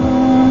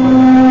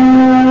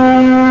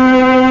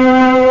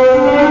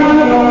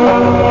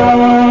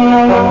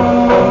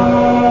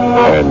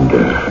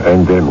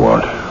 And then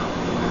what?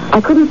 I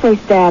couldn't face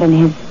Dad and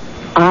his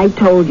I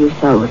told you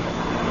so's.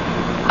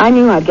 I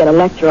knew I'd get a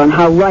lecture on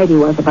how right he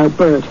was about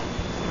Bert.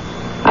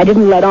 I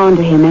didn't let on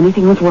to him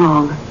anything was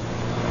wrong.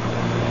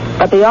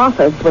 But the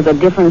office was a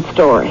different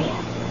story.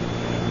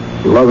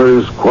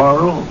 Lovers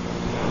quarrel?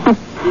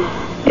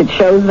 It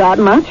shows that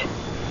much?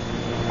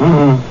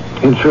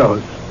 Mm-hmm. It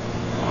shows.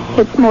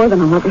 It's more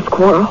than a lover's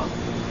quarrel.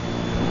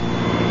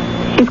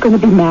 He's going to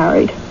be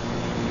married.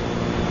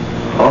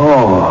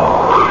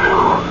 Oh.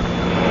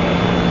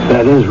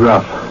 That is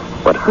rough.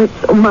 What hurts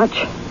so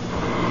much?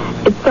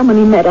 It's someone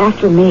he met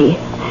after me.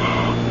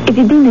 If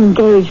he'd been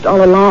engaged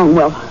all along,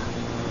 well,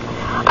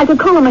 I could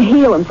call him a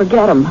heel and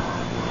forget him.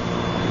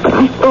 But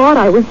I thought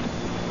I was...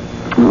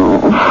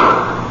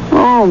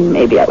 Oh,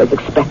 maybe I was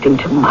expecting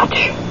too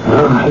much.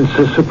 It's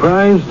a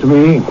surprise to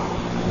me.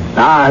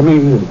 I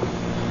mean,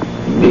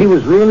 he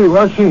was really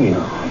rushing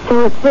you.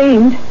 So it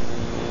seemed.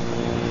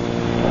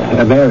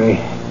 Mary,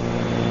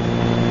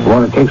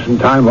 want to take some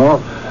time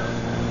off?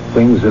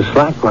 Things are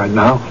slack right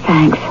now.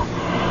 Thanks.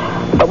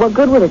 But what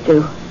good would it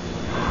do?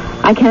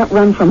 I can't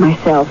run from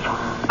myself.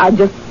 I'd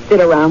just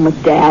sit around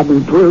with Dad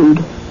and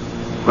brood.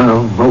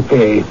 Well,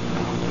 okay.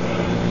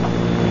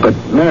 But,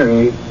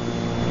 Mary,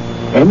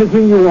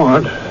 anything you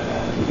want,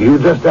 you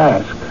just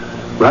ask,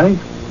 right?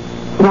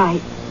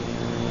 Right.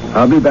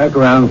 I'll be back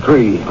around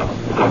 3.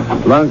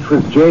 Lunch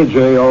with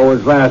JJ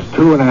always lasts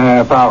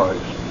 2.5 hours.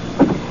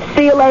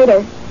 See you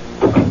later.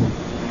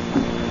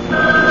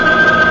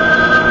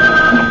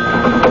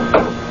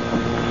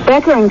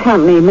 Becker and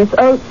Company, Miss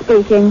Oates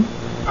speaking.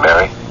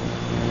 Mary,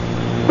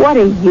 What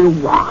do you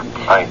want?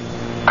 I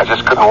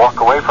just couldn't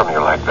walk away from you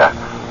like that.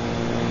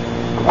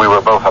 We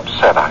were both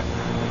upset.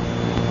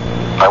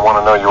 I want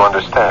to know you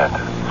understand.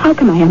 How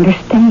can I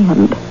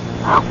understand?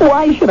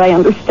 Why should I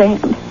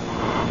understand?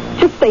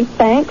 Just say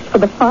thanks for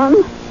the fun?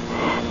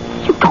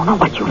 You don't know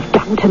what you've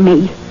done to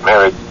me.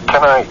 Mary,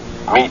 can I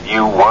meet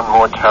you one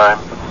more time?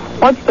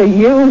 What's the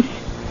use?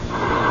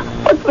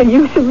 What's the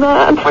use of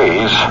that?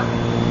 Please.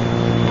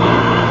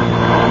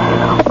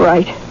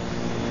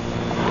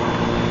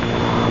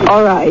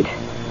 All right.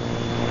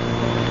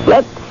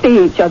 Let's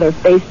see each other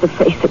face to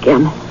face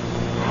again.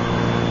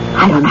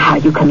 I don't know how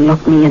you can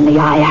look me in the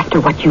eye after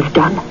what you've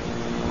done.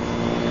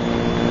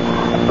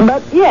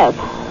 But yes,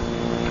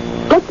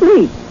 let's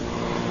meet.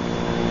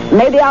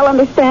 Maybe I'll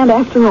understand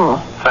after all.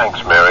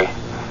 Thanks, Mary,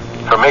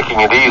 for making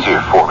it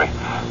easier for me.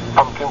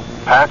 Pumpkin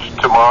patch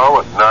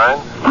tomorrow at 9?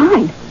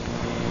 Fine.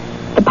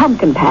 The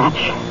pumpkin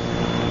patch.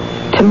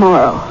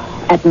 Tomorrow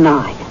at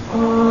 9.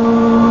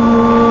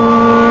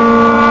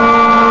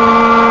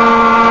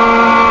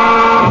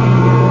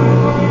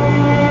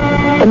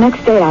 The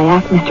next day I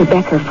asked Mr.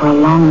 Becker for a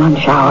long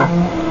lunch hour,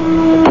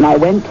 and I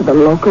went to the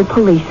local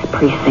police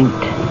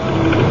precinct.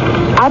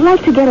 I'd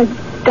like to get a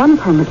gun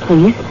permit,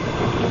 please.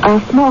 A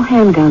small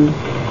handgun.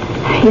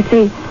 You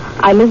see,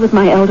 I live with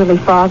my elderly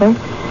father,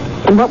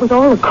 and what with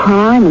all the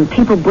crime and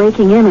people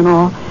breaking in and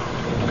all,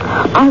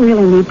 I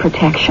really need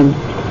protection.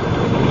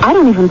 I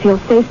don't even feel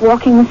safe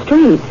walking the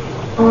streets.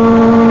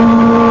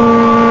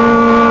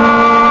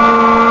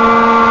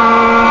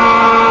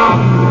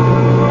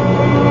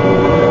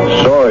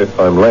 Sorry if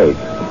I'm late.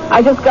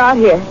 I just got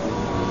here.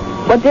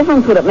 What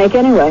difference would it make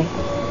anyway?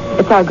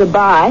 It's our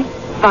goodbye,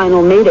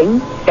 final meeting,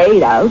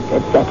 fade out,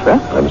 etc.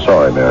 I'm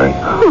sorry, Mary.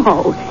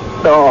 Oh,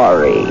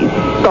 sorry.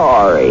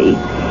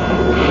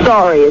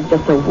 Sorry is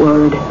just a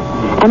word.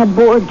 And a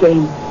board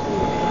game.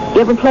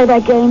 You ever play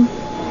that game?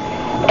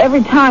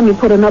 Every time you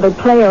put another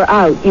player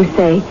out, you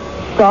say,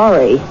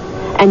 sorry,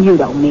 and you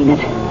don't mean it.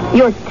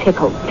 You're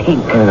tickled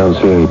pink. I don't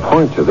see any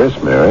point to this,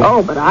 Mary.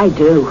 Oh, but I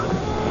do.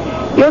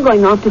 You're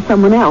going off to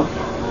someone else.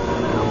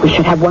 We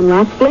should have one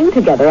last fling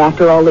together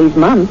after all these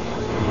months.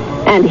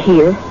 And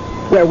here,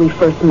 where we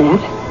first met.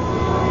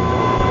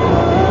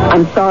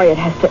 I'm sorry it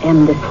has to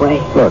end this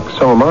way. Look,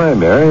 so am I,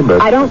 Mary,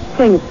 but... I don't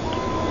think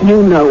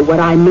you know what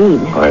I mean.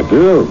 I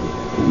do.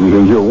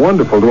 You're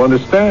wonderful to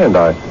understand.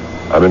 I'm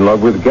in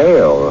love with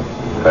Gail.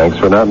 Thanks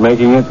for not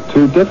making it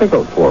too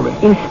difficult for me.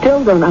 You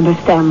still don't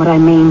understand what I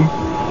mean.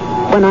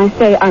 When I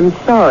say I'm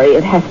sorry,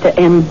 it has to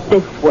end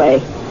this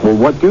way. Well,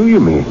 what do you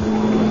mean?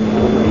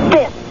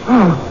 This.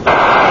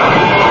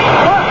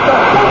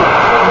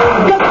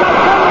 Get that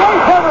gun away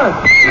from her!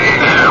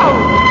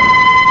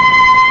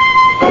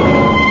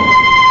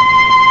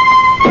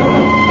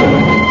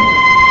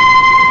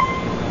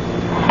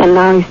 And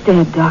now he's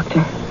dead,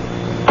 Doctor.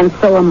 And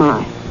so am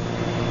I.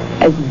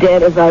 As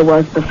dead as I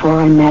was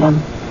before I met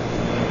him.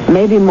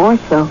 Maybe more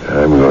so.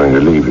 I'm going to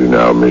leave you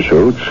now, Miss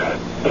Oates.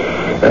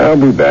 I'll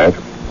be back.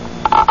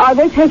 Are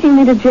they taking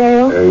me to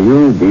jail?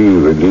 You'll be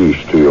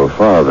released to your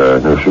father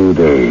in a few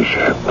days.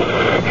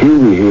 He'll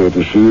be here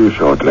to see you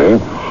shortly.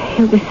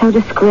 He'll be so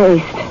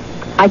disgraced.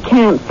 I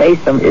can't face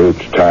him.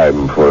 It's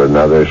time for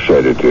another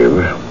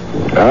sedative.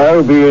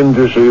 I'll be in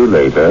to see you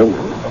later.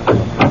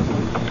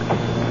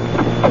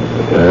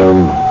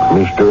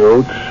 Mr.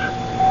 Oates?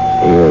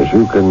 Yes,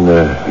 you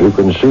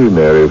can see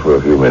Mary for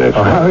a few minutes.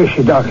 Oh, how is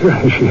she, Doctor?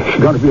 Is she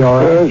going to be all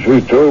right? Well,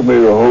 she told me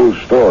the whole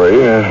story.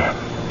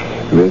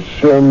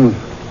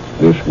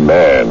 This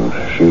man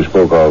she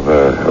spoke of,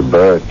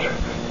 Bert.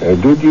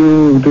 Did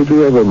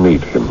you ever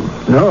meet him?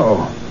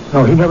 No,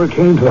 he never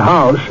came to the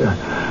house.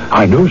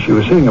 I knew she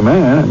was seeing a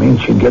man. I mean,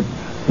 she'd get,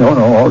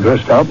 all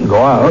dressed up and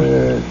go out.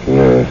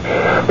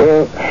 Yes.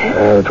 Well,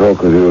 I'll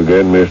talk with you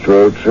again, Mr.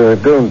 Oates.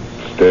 Don't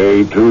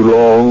stay too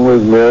long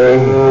with Mary.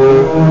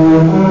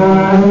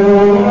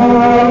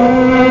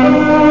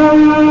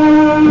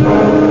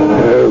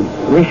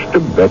 Mr.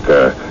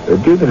 Becker,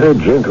 did her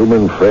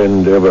gentleman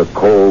friend ever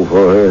call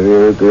for her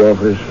here at the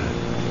office?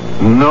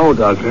 No,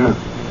 Doctor.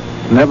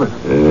 Never.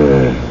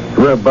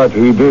 But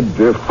he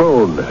did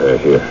phone her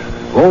here.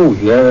 Oh,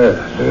 yes.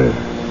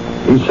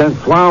 He sent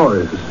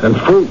flowers and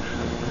fruit.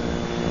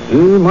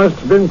 He must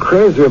have been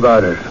crazy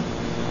about her.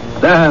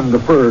 And the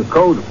fur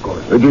coat, of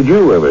course. Did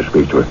you ever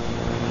speak to her?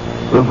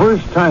 The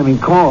first time he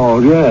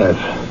called, yes.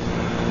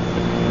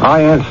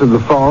 I answered the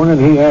phone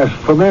and he asked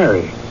for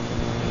Mary.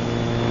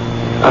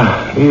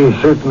 He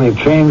certainly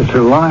changed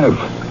her life.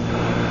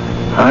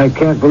 I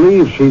can't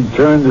believe she'd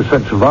turned to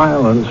such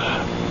violence,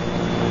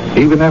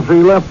 even after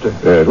he left her.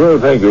 Yes, well,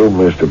 thank you,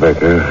 Mr.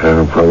 Becker.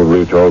 I'll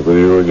probably talk with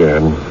you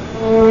again.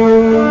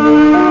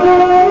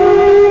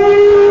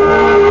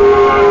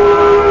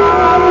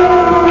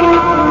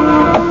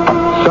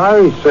 Sorry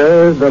sorry,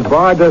 sir. The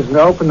bar doesn't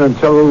open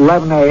until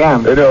 11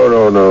 a.m.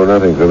 No,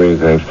 nothing for me,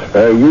 thanks.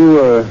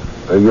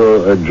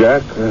 You're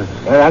Jack?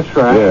 That's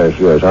right.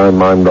 Yes.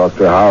 I'm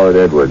Dr. Howard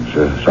Edwards,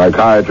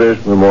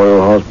 psychiatrist,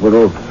 Memorial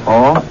Hospital.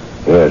 Oh?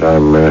 Yes,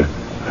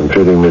 I'm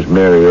treating Miss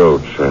Mary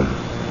Oates,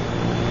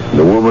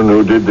 the woman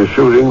who did the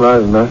shooting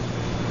last night.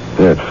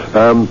 Yes.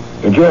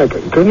 Jack,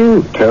 can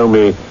you tell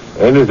me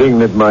anything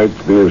that might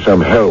be of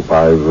some help?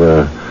 I've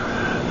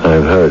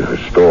heard her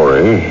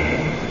story.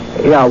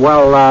 Yeah,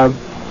 well,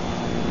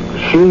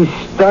 she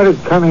started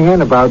coming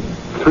in about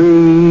 3,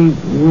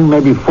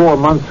 maybe 4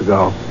 months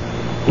ago.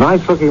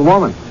 Nice-looking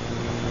woman,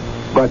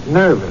 but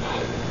nervous.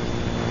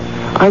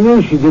 I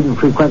knew she didn't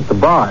frequent the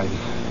bars.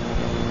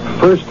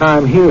 First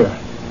time here.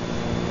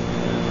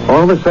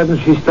 All of a sudden,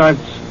 she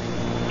starts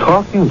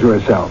talking to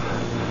herself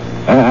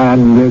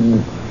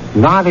and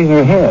nodding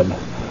her head,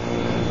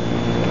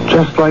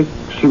 just like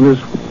she was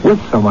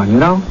with someone, you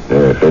know?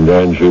 Yes, and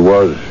then she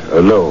was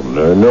alone.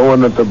 No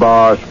one at the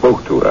bar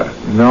spoke to her.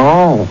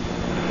 No.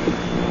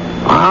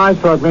 I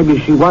thought maybe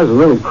she was a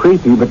little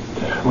creepy, but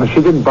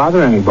she didn't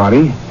bother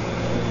anybody.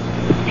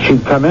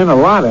 She'd come in a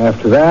lot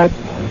after that,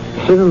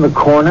 sit in the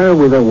corner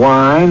with her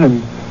wine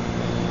and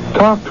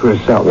talk to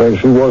herself. Well,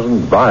 she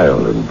wasn't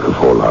violent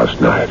before last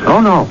night. Oh,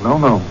 no.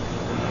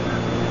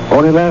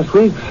 Only last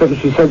week,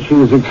 she said she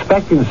was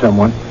expecting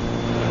someone.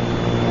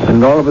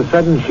 And all of a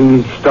sudden,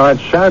 she starts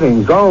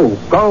shouting, "Go,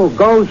 go,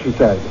 go," she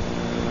said.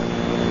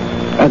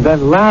 And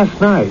then last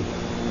night,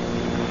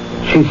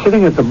 she's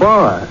sitting at the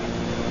bar.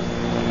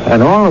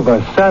 And all of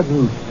a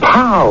sudden,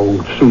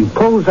 pow, she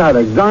pulls out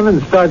a gun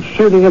and starts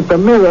shooting at the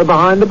mirror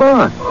behind the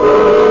bar.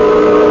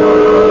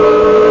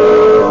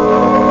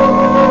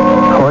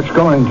 What's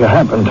going to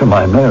happen to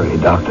my Mary,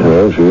 Doctor?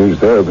 Well, she needs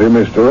therapy,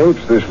 Mr.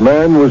 Oates. This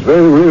man was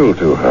very real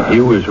to her. He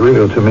was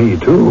real to me,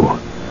 too.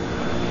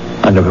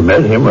 I never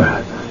met him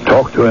or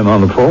talked to him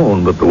on the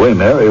phone, but the way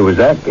Mary was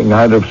acting,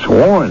 I'd have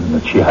sworn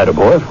that she had a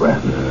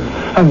boyfriend.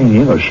 I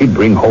mean, she'd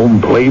bring home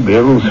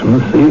playbills from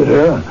the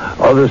theater,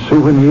 other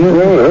souvenirs.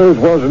 Well, hers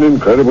was an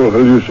incredible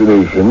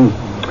hallucination.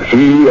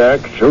 She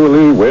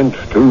actually went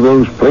to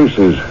those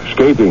places,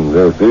 skating,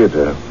 the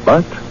theater.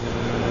 But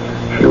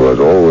she was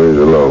always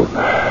alone.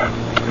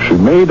 She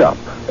made up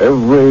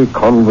every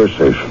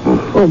conversation.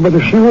 Oh, but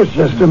if she was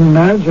just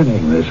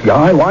imagining this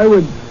guy, why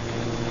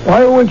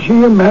would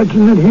she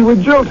imagine that he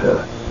would jilt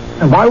her?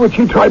 And why would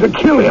she try to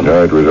kill him?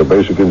 No, it was a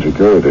basic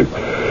insecurity.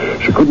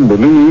 She couldn't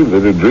believe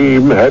that a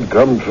dream had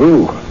come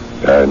true.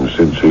 And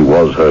since he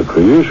was her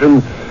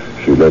creation,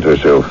 she let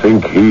herself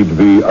think he'd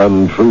be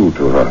untrue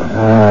to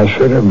her. I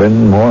should have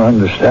been more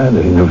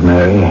understanding of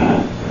Mary.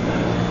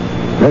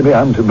 Maybe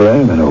I'm to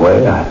blame in a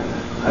way.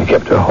 I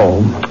kept her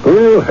home.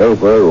 We'll help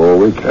her all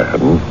we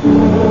can.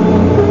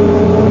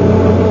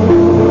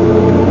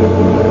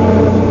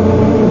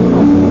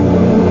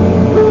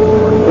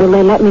 Will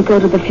they let me go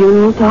to the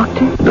funeral,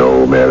 Doctor?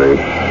 No, Mary.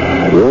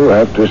 You'll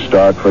have to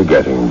start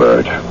forgetting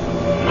Bert.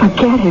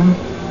 Forget him.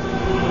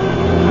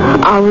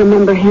 I'll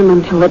remember him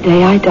until the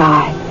day I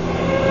die.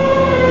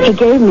 He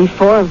gave me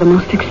 4 of the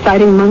most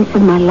exciting months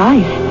of my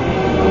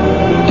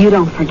life. You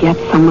don't forget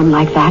someone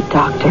like that,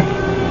 Doctor.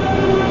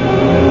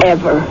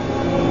 Ever.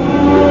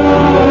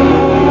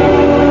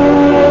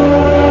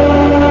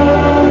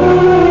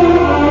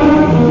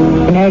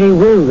 Mary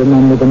will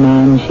remember the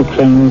man she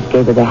claims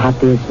gave her the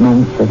happiest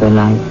months of her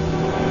life.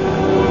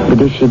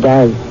 But if she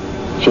does,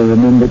 she'll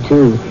remember,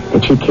 too,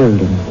 that she killed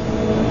him.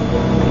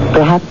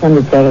 Perhaps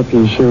under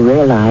therapy she'll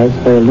realize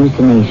her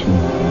hallucination.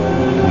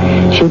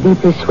 She'll be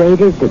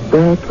persuaded that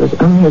Bert was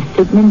only a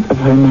figment of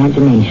her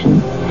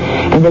imagination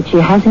and that she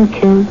hasn't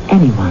killed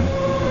anyone.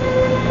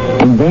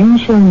 And then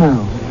she'll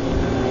know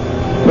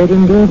that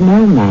indeed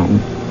no man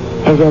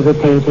has ever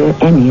paid her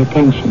any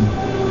attention.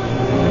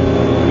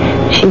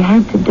 She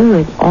had to do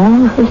it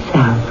all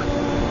herself.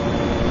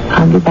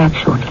 I'll be back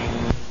shortly.